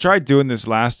favorite. I tried doing this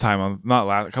last time.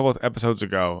 A couple of episodes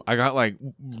ago. I got like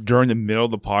during the middle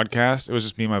of the podcast. It was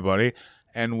just me and my buddy,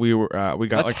 and we got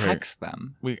Let's like hex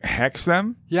them. we hex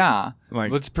them. Yeah.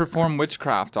 Like, Let's perform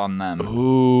witchcraft on them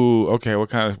ooh, okay. What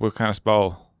kind of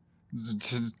spell?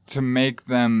 to make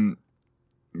them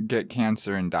get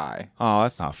cancer and die. Oh,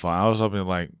 that's not fun. I was hoping to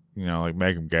like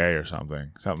make them gay or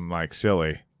something like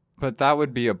silly. But that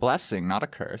would be a blessing, not a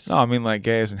curse. No, I mean like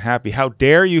gay isn't happy. How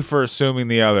dare you for assuming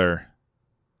the other?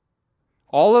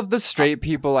 All of the straight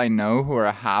people I know who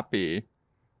are happy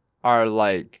are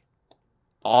like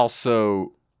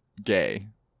also gay.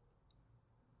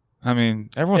 I mean,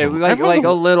 everyone's Like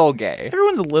a little gay.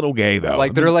 everyone's a little gay though.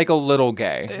 Like they're like a little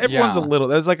gay. everyone's Yeah. a little.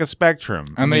 There's like a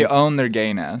spectrum. And they own their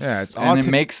gayness. Yeah, it's and it auti-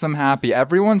 makes them happy.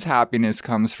 Everyone's happiness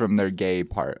comes from their gay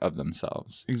part of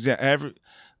themselves.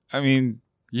 I mean,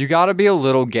 You gotta be a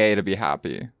little gay to be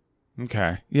happy.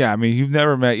 okay, yeah. I mean, you've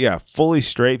never met fully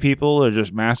straight people or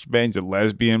just masturbating to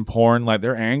lesbian porn. Like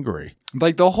they're angry.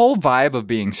 Like the whole vibe of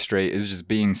being straight is just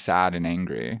being sad and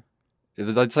angry.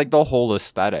 It's like the whole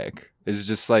aesthetic is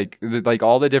just like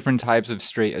all the different types of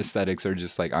straight aesthetics are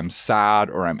just like I'm sad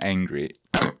or I'm angry.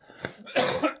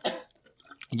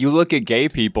 You look at gay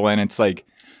people and it's like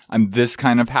I'm this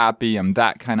kind of happy, I'm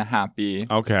that kind of happy.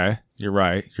 Okay, you're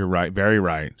right. You're right. Very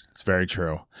right. It's very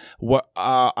true. What?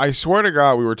 I swear to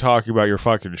God, we were talking about your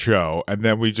fucking show, and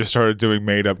then we just started doing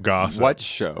made up gossip. What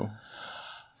show?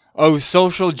 Oh,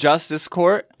 Social Justice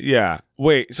Court? Yeah.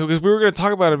 Wait. So, because we were going to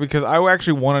talk about it, because I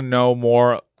actually want to know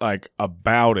more like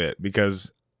about it,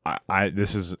 because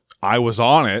I was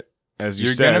on it, as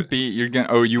you said.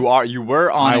 You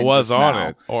were on it. I was just on now.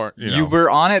 it, or You were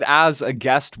on it as a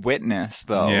guest witness,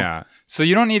 though. Yeah. So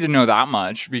you don't need to know that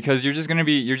much because you're just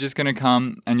gonna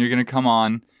come and you're gonna come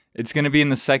on. It's gonna be in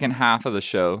the second half of the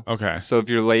show. Okay. So if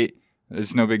you're late,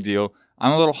 it's no big deal.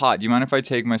 I'm a little hot. Do you mind if I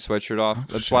take my sweatshirt off?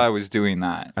 That's shit. why I was doing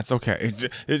that. That's okay.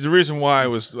 It's the reason why I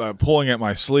was pulling at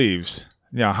my sleeves.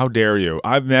 Yeah, how dare you?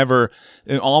 I've never,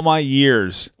 in all my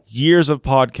years of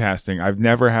podcasting, I've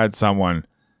never had someone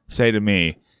say to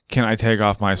me, "Can I take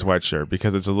off my sweatshirt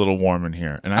because it's a little warm in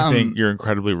here?" And I think you're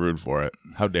incredibly rude for it.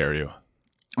 How dare you?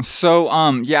 So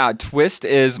twist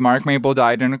is Mark Mabel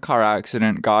died in a car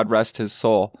accident. God rest his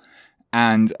soul.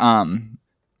 And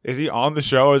Is he on the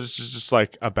show, or is it just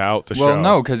like about the show? well,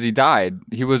 no, because he died.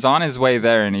 He was on his way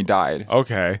there and he died.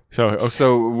 Okay.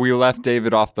 So we left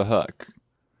David off the hook.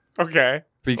 Okay.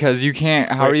 Because you can't.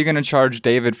 How are you going to charge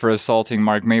David for assaulting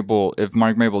Mark Mabel if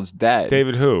Mark Mabel's dead?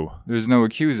 David who? There's no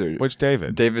accuser. Which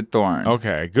David? David Thorne.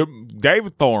 Okay. Good.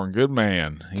 David Thorne. Good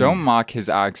man. Don't mock his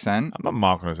accent. I'm not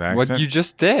mocking his accent. What you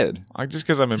just did. Just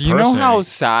because I'm Do you know how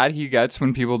sad he gets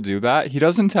when people do that? He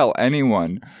doesn't tell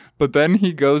anyone. But then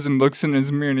he goes and looks in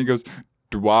his mirror and he goes,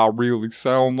 "Do I really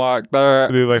sound like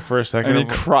that?" Dude, like for a second, And he I'm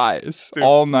like- cries Dude.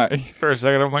 all night. for a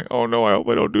second, I'm like, oh no, I hope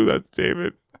I don't do that, to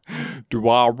David. Do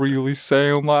I really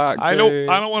sound like I that?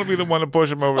 don't want to be the one to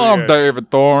push him over the I'm edge. David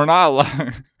Thorne.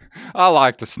 I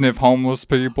like to sniff homeless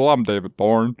people. I'm David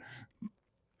Thorne.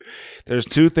 There's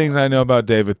two things I know about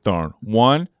David Thorne.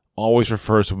 One, always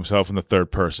refers to himself in the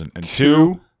third person. And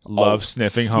two, loves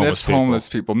sniffing sniffs homeless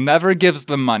people. Never gives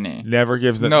them money. Never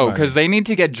gives them No, money. because they need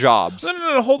to get jobs.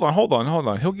 No, hold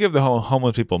on. He'll give the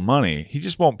homeless people money. He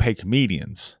just won't pay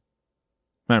comedians.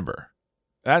 Remember,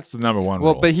 that's the number one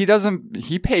Well, rule. but he doesn't.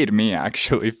 He paid me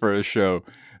actually for a show.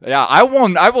 Yeah, I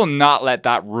will not let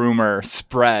that rumor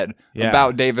spread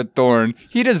about David Thorne.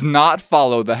 He does not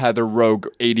follow the Heather Rogue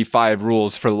 85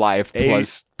 rules for life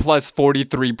plus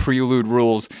 43 prelude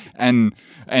rules and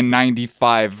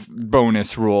 95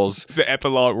 bonus rules. The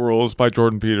epilogue rules by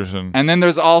Jordan Peterson. And then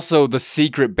there's also the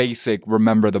secret basic,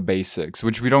 remember the basics,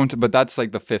 which we don't, but that's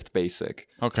like the fifth basic.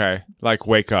 Okay, like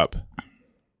wake up.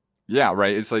 Yeah,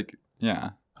 right. It's like,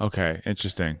 yeah. Okay,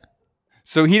 interesting.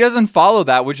 So he doesn't follow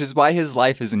that, which is why his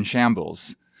life is in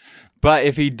shambles. But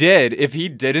if he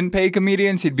didn't pay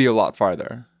comedians, he'd be a lot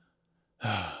farther.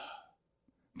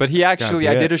 But he actually,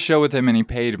 I did a show with him and he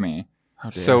paid me.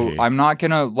 So I'm not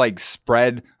going to like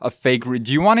spread a fake.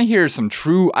 Do you want to hear some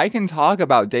true? I can talk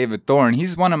about David Thorne.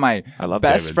 He's one of my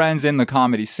best friends in the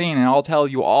comedy scene, and I'll tell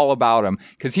you all about him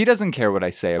because he doesn't care what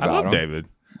I say about him. I love David.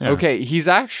 Yeah. Okay, he's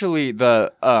actually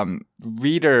the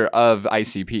leader of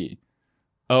ICP.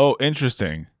 Oh,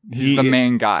 interesting. He's the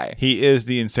main guy. He is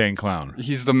the insane clown.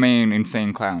 He's the main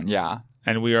insane clown, yeah.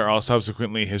 And we are all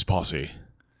subsequently his posse.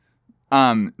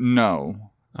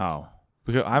 No. Oh.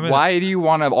 Why do you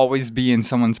want to always be in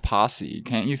someone's posse?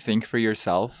 Can't you think for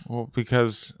yourself? Well,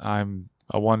 because I'm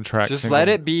a one-track Just singer. let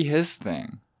it be his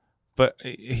thing. But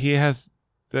he has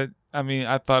that. I mean,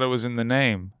 I thought it was in the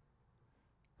name.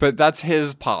 But that's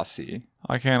his posse.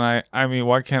 Why can't I? I mean,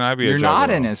 why can't I be You're a not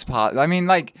juggalo? in his posse. I mean,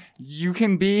 like, you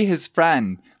can be his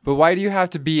friend, but why do you have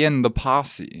to be in the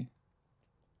posse?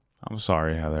 I'm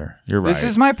sorry, Heather. You're right. This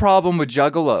is my problem with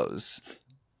juggalos.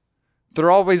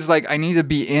 They're always like, I need to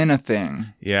be in a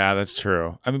thing. Yeah, that's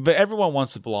true. I mean, but everyone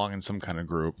wants to belong in some kind of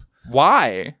group.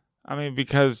 Why? I mean,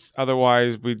 because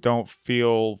otherwise we don't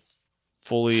feel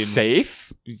fully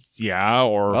safe. Yeah,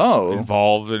 or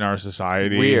involved in our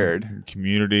society. Weird.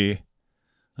 Community.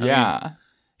 I mean,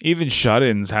 even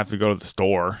shut-ins have to go to the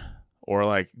store or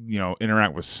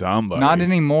interact with somebody. Not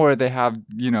anymore. They have,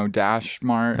 Dash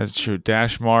Mart. That's true.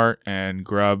 Dash Mart and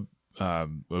Grub,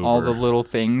 Uber. All the little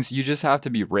things. You just have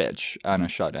to be rich on a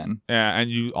shut-in. Yeah,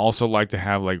 and you also like to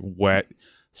have wet,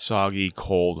 soggy,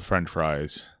 cold French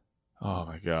fries. Oh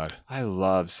my God. I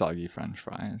love soggy French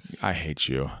fries. I hate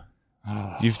you.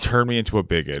 You've turned me into a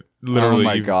bigot. Literally. Oh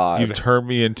my God. You've turned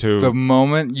me into... The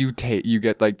moment you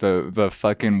get the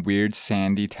fucking weird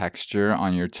sandy texture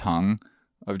on your tongue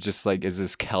of just is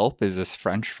this kelp? Is this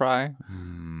French fry?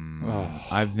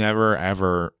 I've never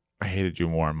ever hated you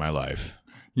more in my life.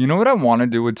 You know what I want to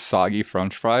do with soggy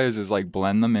French fries is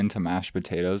blend them into mashed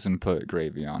potatoes and put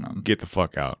gravy on them. Get the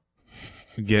fuck out.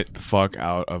 Get the fuck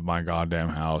out of my goddamn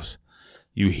house.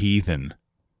 You heathen.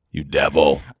 You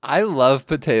devil. I love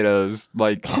potatoes.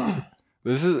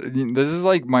 This is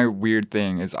my weird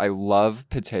thing is I love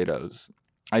potatoes.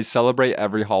 I celebrate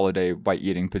every holiday by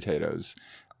eating potatoes.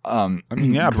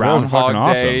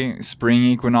 Groundhog Day, awesome. Spring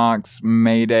Equinox,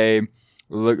 May Day,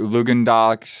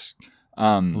 Lugendox.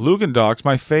 Lugendok's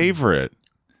my favorite.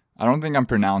 I don't think I'm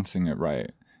pronouncing it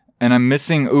right. And I'm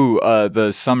missing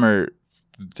the summer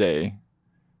day.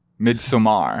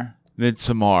 Midsommar.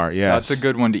 Midsommar, yes. That's a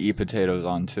good one to eat potatoes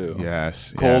on too.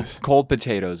 Yes. Cold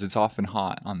potatoes. It's often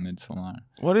hot on Midsommar.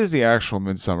 What is the actual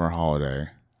midsummer holiday?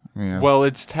 I mean, well,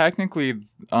 it's technically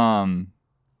the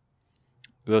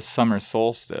summer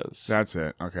solstice. That's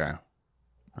it. Okay.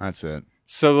 That's it.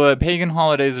 So the pagan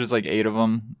holidays, there's 8 of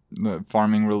them. The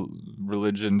farming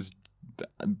religions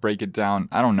break it down.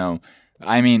 I don't know.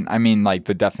 I mean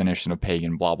the definition of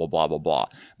pagan, blah blah blah blah blah.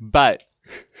 But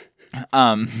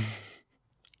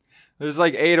there's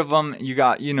 8 of them. You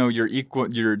got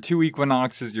your 2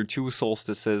 equinoxes, your 2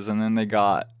 solstices, and then they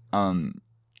got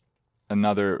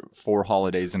another 4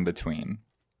 holidays in between.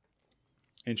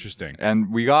 Interesting.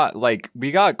 And we got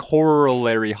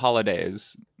corollary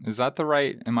holidays. Is that the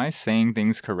right? Am I saying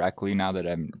things correctly now that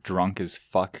I'm drunk as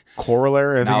fuck?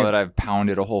 Corollary. Now that I've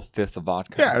pounded a whole 5th of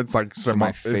vodka. Yeah, it's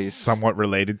my face. It's somewhat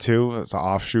related to. It's an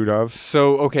offshoot of.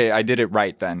 So okay, I did it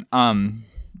right then.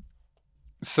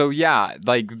 So yeah,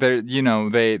 we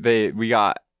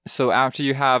got. So after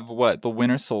you have the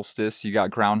winter solstice, you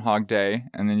got Groundhog Day,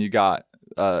 and then you got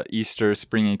Easter,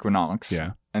 Spring Equinox.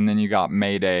 Yeah. And then you got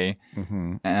May Day,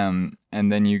 and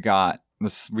then you got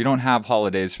this. We don't have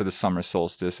holidays for the summer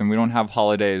solstice, and we don't have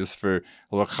holidays for.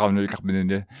 I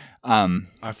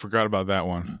forgot about that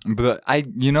one. But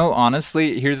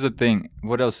honestly, here's the thing.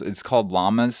 What else? It's called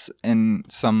Llamas in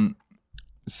some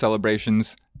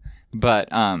celebrations, But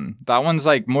that one's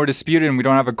like more disputed, and we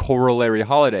don't have a corollary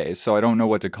holiday, so I don't know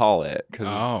what to call it.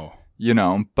 Oh.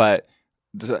 But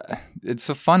it's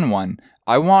a fun one.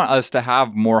 I want us to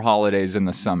have more holidays in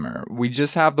the summer. We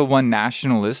just have the one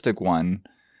nationalistic one,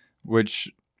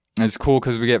 which is cool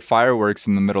because we get fireworks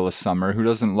in the middle of summer. Who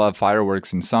doesn't love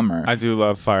fireworks in summer? I do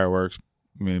love fireworks.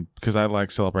 I mean, because I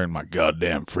like celebrating my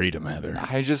goddamn freedom, Heather.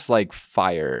 I just like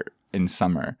fire in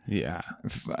summer. Yeah.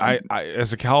 I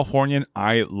as a Californian,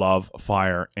 I love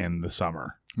fire in the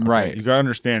summer. Okay? Right. You got to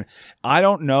understand, I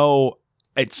don't know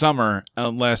it's summer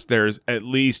unless there's at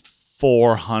least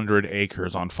 400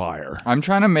 acres on fire. I'm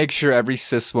trying to make sure every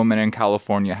cis woman in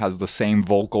California has the same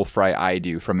vocal fry I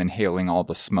do from inhaling all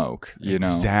the smoke, you know?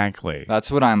 Exactly. That's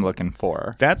what I'm looking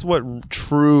for. That's what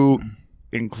true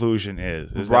inclusion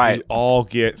is right. that we all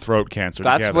get throat cancer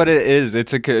That's together. what it is.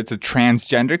 It's a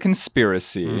transgender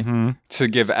conspiracy to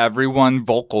give everyone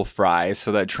vocal fry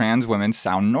so that trans women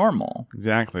sound normal.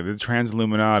 Exactly. The trans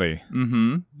Illuminati.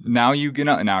 Now you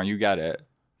get it.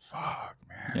 Fuck,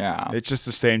 man. Yeah. It's just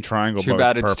the same triangle. Too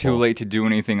bad it's too late to do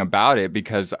anything about it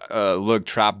because, look,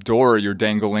 trapdoor, you're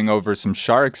dangling over some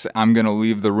sharks. I'm going to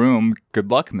leave the room. Good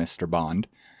luck, Mr. Bond.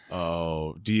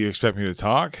 Oh, do you expect me to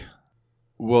talk?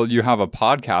 Well, you have a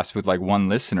podcast with like one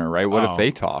listener, right? What if they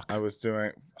talk? I was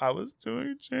doing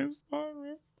James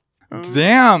Bond.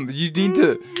 Damn, you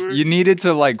needed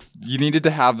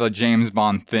to have a James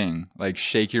Bond thing, like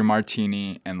shake your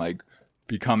martini and like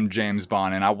become James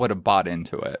Bond, and I would have bought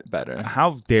into it better.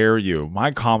 How dare you?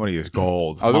 My comedy is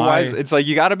gold. Otherwise, it's like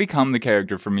you got to become the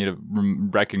character for me to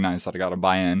recognize that I got to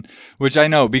buy in, which I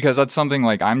know because that's something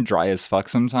like I'm dry as fuck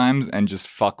sometimes and just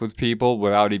fuck with people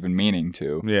without even meaning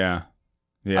to. Yeah.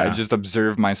 I just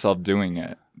observe myself doing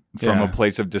it from a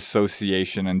place of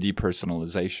dissociation and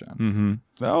depersonalization.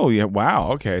 Oh yeah!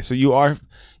 Wow. Okay. So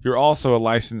you're also a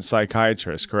licensed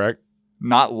psychiatrist, correct?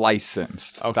 Not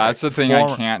licensed. Okay. That's the thing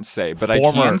I can't say, but I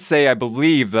can say I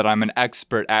believe that I'm an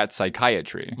expert at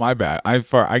psychiatry. My bad. I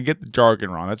get the jargon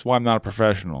wrong. That's why I'm not a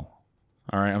professional.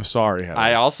 All right. I'm sorry, Heather.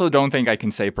 I also don't think I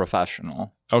can say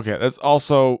professional. Okay, that's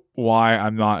also why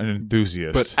I'm not an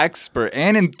enthusiast. But expert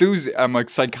and enthusiast. I'm a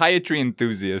psychiatry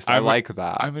enthusiast. I like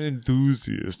that. I'm an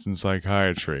enthusiast in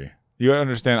psychiatry. You gotta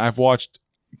understand, I've watched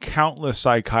countless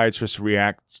psychiatrists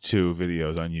react to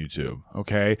videos on YouTube,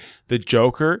 okay? The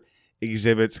Joker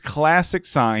exhibits classic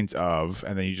signs of,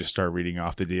 and then you just start reading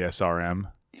off the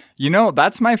DSRM. You know,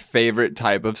 that's my favorite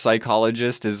type of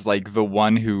psychologist is like the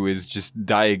one who is just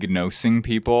diagnosing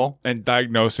people. And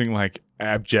diagnosing like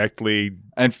abjectly...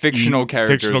 And fictional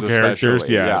characters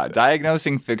especially. Yeah.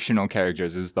 Diagnosing fictional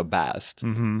characters is the best.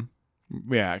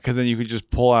 Yeah, because then you could just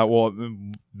pull out, well,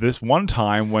 this one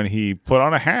time when he put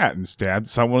on a hat and stabbed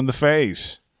someone in the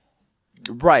face.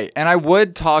 Right. And I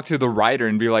would talk to the writer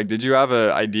and be like, did you have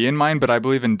an idea in mind? But I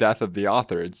believe in death of the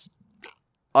author. It's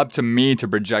up to me to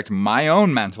project my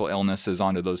own mental illnesses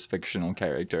onto those fictional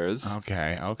characters.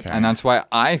 Okay. And that's why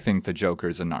I think the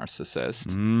Joker's a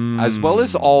narcissist. As well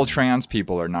as all trans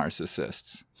people are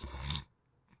narcissists.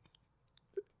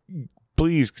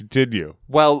 Please continue.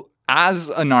 Well, as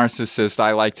a narcissist,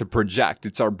 I like to project.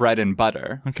 It's our bread and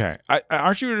butter. Okay.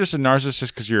 Aren't you just a narcissist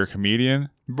because you're a comedian?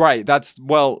 Right.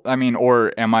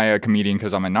 Or am I a comedian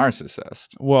because I'm a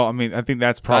narcissist? Well, I mean, I think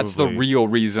that's probably... That's the real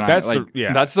reason.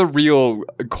 That's the real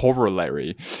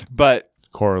corollary. But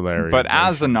But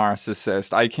as a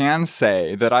narcissist, I can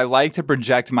say that I like to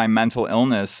project my mental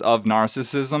illness of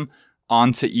narcissism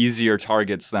onto easier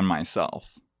targets than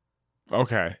myself.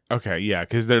 Okay, yeah,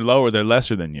 because they're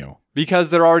lesser than you. Because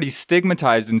they're already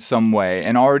stigmatized in some way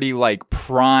and already like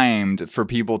primed for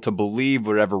people to believe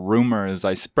whatever rumors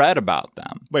I spread about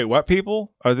them. Wait, what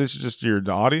people? Are this just your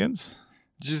audience?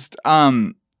 Just,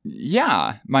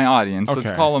 yeah, my audience. Okay.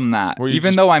 Let's call them that.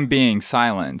 Even though I'm being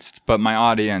silenced, but my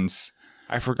audience...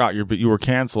 I forgot you were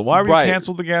canceled. Why were you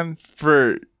canceled again?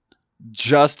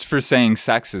 Just for saying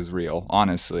sex is real,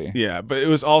 honestly. Yeah, but it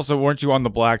was also, weren't you on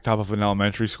the blacktop of an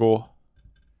elementary school?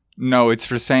 No, it's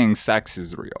for saying sex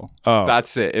is real. Oh.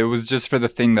 That's it. It was just for the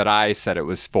thing that I said it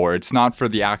was for. It's not for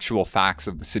the actual facts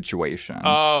of the situation.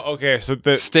 Oh, okay. So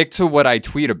stick to what I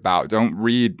tweet about. Don't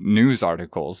read news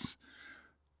articles.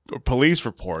 Or police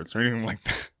reports or anything like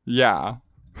that. Yeah.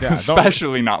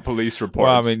 Especially not police reports.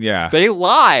 Well, I mean, yeah. They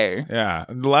lie. Yeah.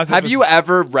 Have you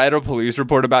ever read a police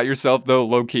report about yourself, though,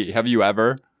 low-key? Have you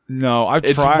ever? No, I've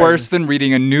tried. It's worse than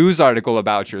reading a news article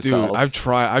about yourself. Dude, I've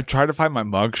tried to find my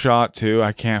mugshot, too.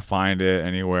 I can't find it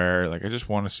anywhere. Like, I just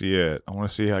want to see it. I want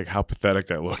to see, like, how pathetic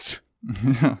that looked.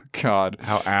 Oh, God.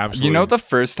 How absolutely... You know, the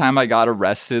first time I got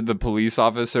arrested, the police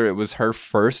officer, it was her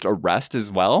first arrest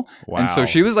as well. Wow. And so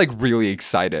she was, like, really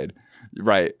excited.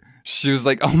 Right. she was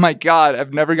like, "Oh my God,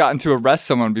 I've never gotten to arrest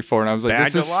someone before." And I was like, Bagged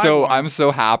 "This is a live so, one. I'm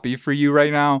so happy for you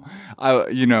right now."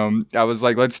 I was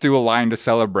like, "Let's do a line to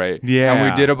celebrate." Yeah. And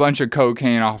we did a bunch of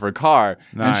cocaine off her car.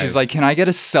 And Nice. she's like, "Can I get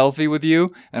a selfie with you?"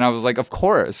 And I was like, "Of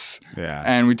course." Yeah.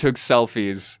 And we took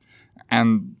selfies.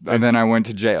 And then I went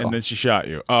to jail. And then she shot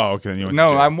you. Oh, okay. Then you went No,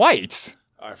 to jail. I'm white.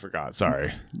 I forgot.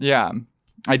 Sorry. Yeah.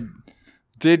 I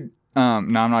did. No, I'm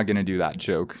not going to do that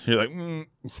joke. You're like,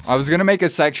 I was going to make a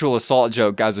sexual assault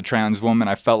joke as a trans woman.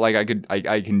 I felt like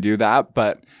I can do that,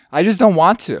 but I just don't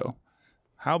want to.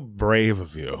 how brave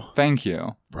of you. Thank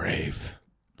you. Brave.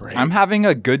 I'm having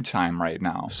a good time right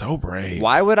now. So brave.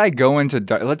 Why would I go into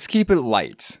dark? Let's keep it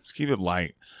light. Let's keep it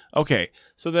light. Okay.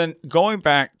 So then going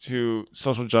back to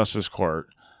social justice court,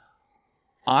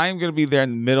 I'm going to be there in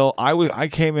the middle. I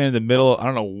came in the middle. I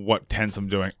don't know what tense I'm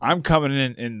doing. I'm coming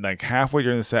in like halfway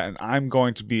during the set, and I'm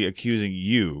going to be accusing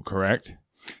you, correct?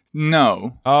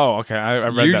 No. Oh, okay. I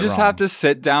read that You just wrong. have to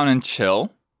sit down and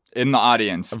chill in the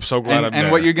audience. I'm so glad I'm And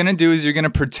there. what you're going to do is you're going to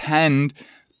pretend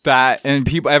that, and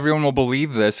everyone will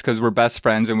believe this because we're best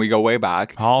friends and we go way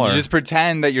back. Holler. You just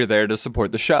pretend that you're there to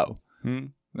support the show.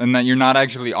 And that you're not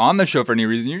actually on the show for any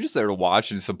reason. You're just there to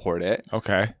watch and support it.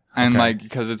 Okay. And Okay.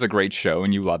 because it's a great show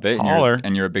and you love it Holler.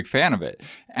 and you're a big fan of it.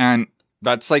 And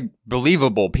that's like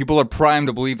believable. People are primed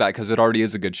to believe that because it already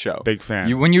is a good show. Big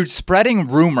fan. When you're spreading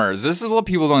rumors, this is what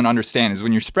people don't understand is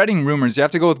when you're spreading rumors, you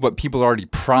have to go with what people are already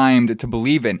primed to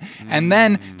believe in. And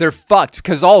then they're fucked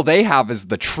because all they have is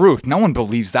the truth. No one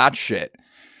believes that shit.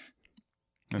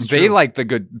 That's They true. like the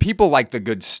good, people like the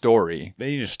good story.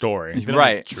 They need a story. They don't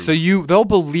Right. need the truth. So they'll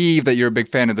believe that you're a big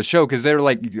fan of the show because they're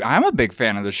like, I'm a big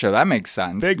fan of the show. That makes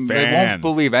sense. Big They fan. won't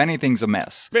believe anything's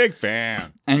amiss. Big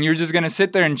fan. And you're just going to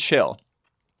sit there and chill.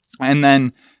 And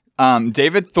then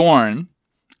David Thorne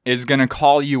is going to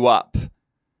call you up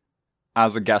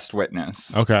as a guest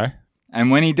witness. Okay. And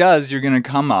when he does, you're going to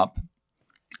come up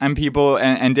and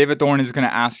David Thorne is going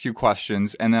to ask you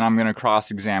questions and then I'm going to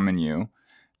cross-examine you.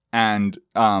 And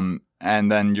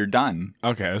then you're done.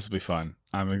 Okay, this will be fun.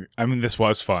 I mean, this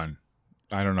was fun.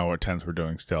 I don't know what tense we're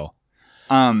doing still.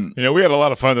 We had a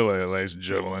lot of fun today, ladies and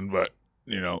gentlemen, but,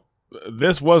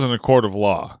 this wasn't a court of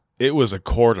law. It was a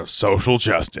court of social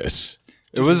justice.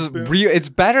 It's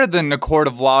better than the court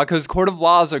of law because court of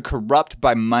laws are corrupt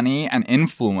by money and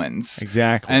influence.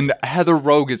 Exactly. And Heather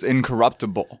Rogue is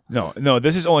incorruptible. No,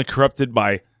 this is only corrupted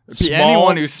by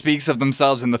Anyone who speaks of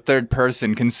themselves in the third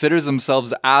person considers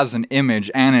themselves as an image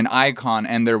and an icon,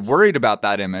 and they're worried about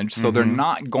that image, so they're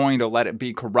not going to let it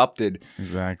be corrupted.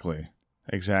 Exactly.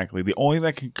 The only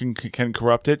thing that can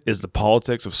corrupt it is the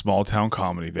politics of small town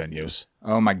comedy venues.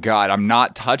 Oh my God, I'm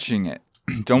not touching it.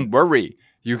 Don't worry.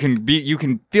 You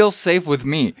can feel safe with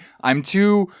me. I'm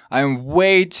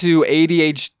way too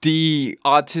ADHD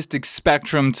autistic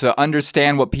spectrum to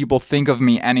understand what people think of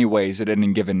me anyways at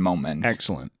any given moment.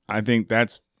 Excellent. I think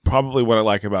that's probably what I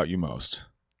like about you most.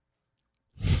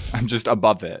 I'm just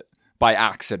above it by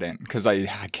accident because I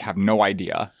have no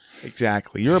idea.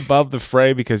 Exactly. You're above the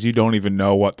fray because you don't even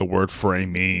know what the word fray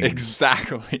means.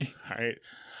 Exactly. All right.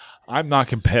 I'm not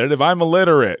competitive. I'm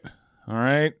illiterate. All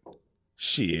right.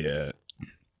 Shit.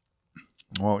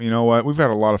 Well, you know what? We've had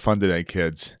a lot of fun today,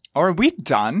 kids. Are we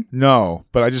done? No,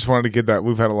 but I just wanted to get that.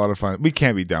 We've had a lot of fun. We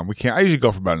can't be done. We can't. I usually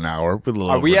go for about an hour. We're a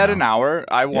little Are we over at now. an hour?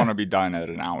 I want to be done at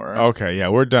an hour. Okay, yeah,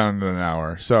 we're done in an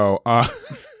hour. So,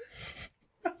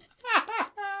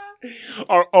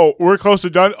 we're close to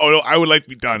done. Oh no, I would like to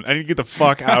be done. I need to get the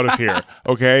fuck out of here.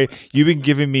 Okay, you've been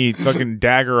giving me fucking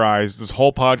dagger eyes this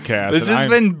whole podcast. This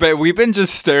and has we've been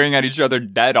just staring at each other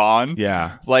dead on.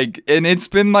 yeah. Like, and it's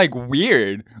been like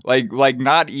weird. Like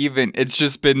not even, it's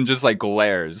just been just like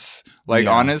glares. Like,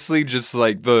 Yeah. honestly, just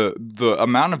like the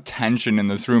amount of tension in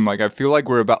this room. Like, I feel like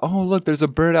we're about, oh, look, there's a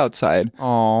bird outside.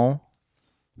 Oh,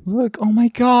 Look, oh my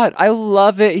God, I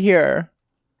love it here.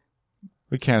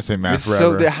 we can't say math It's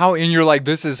forever. and you're like,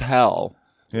 this is hell.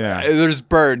 yeah, There's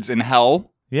birds in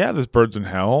hell. yeah. There's birds in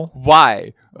hell.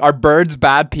 Why? Are birds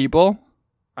bad people?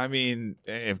 I mean,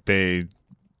 if they,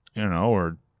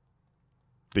 or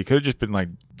they could have just been like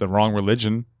the wrong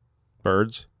religion.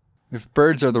 Birds. If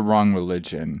birds are the wrong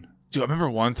religion, Dude, I remember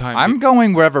one time. I'm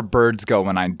going wherever birds go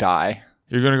when I die.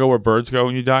 You're gonna go where birds go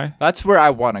when you die. That's where I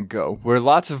want to go, where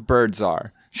lots of birds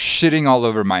are, shitting all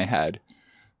over my head.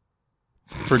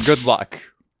 For good luck.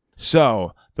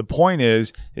 So the point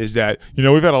is that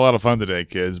we've had a lot of fun today,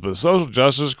 kids. But social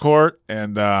justice court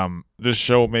and this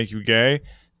show will make you gay.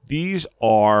 These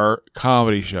are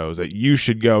comedy shows that you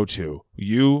should go to.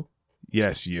 You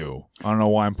Yes, you. I don't know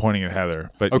why I'm pointing at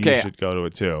Heather, but Okay. you should go to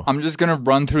it too. I'm just going to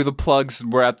run through the plugs.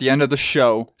 We're at the end of the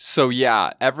show. So,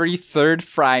 yeah, every third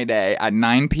Friday at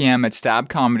 9 p.m. at Stab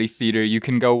Comedy Theater, you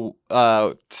can go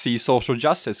see Social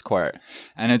Justice Court.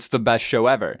 And it's the best show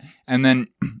ever. And then,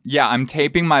 yeah, I'm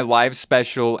taping my live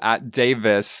special at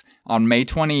Davis on May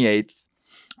 28th.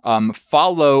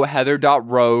 Follow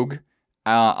heather.rogue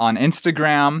on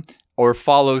Instagram or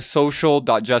follow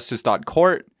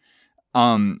social.justice.court.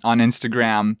 On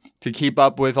Instagram to keep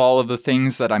up with all of the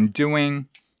things that I'm doing.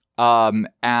 And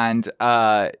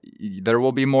there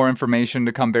will be more information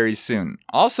to come very soon.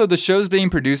 Also, the show's being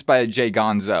produced by Jay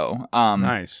Gonzo.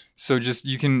 Nice. So just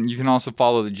you can also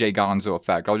follow the Jay Gonzo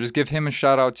effect. I'll just give him a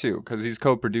shout out too because he's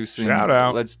co-producing. Shout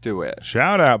out. Let's do it.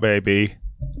 Shout out, baby.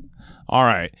 All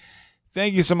right.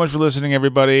 Thank you so much for listening,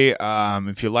 everybody.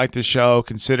 If you like the show,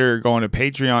 consider going to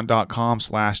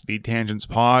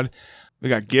patreon.com/thetangentspod. We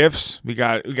got gifts. We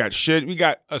got shit. We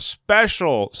got a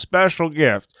special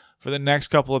gift for the next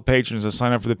couple of patrons that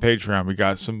sign up for the Patreon. We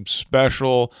got some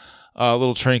special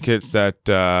little trinkets that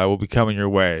will be coming your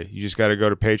way. You just got to go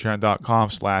to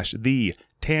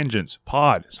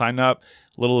patreon.com/thetangentspod. Sign up.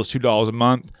 Little as $2 a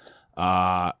month.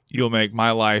 You'll make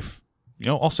my life,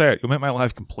 I'll say it. You'll make my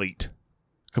life complete.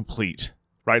 Complete.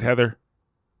 Right, Heather?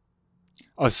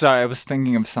 Oh, sorry. I was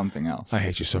thinking of something else. I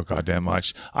hate you so goddamn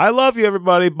much. I love you,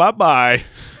 everybody. Bye-bye.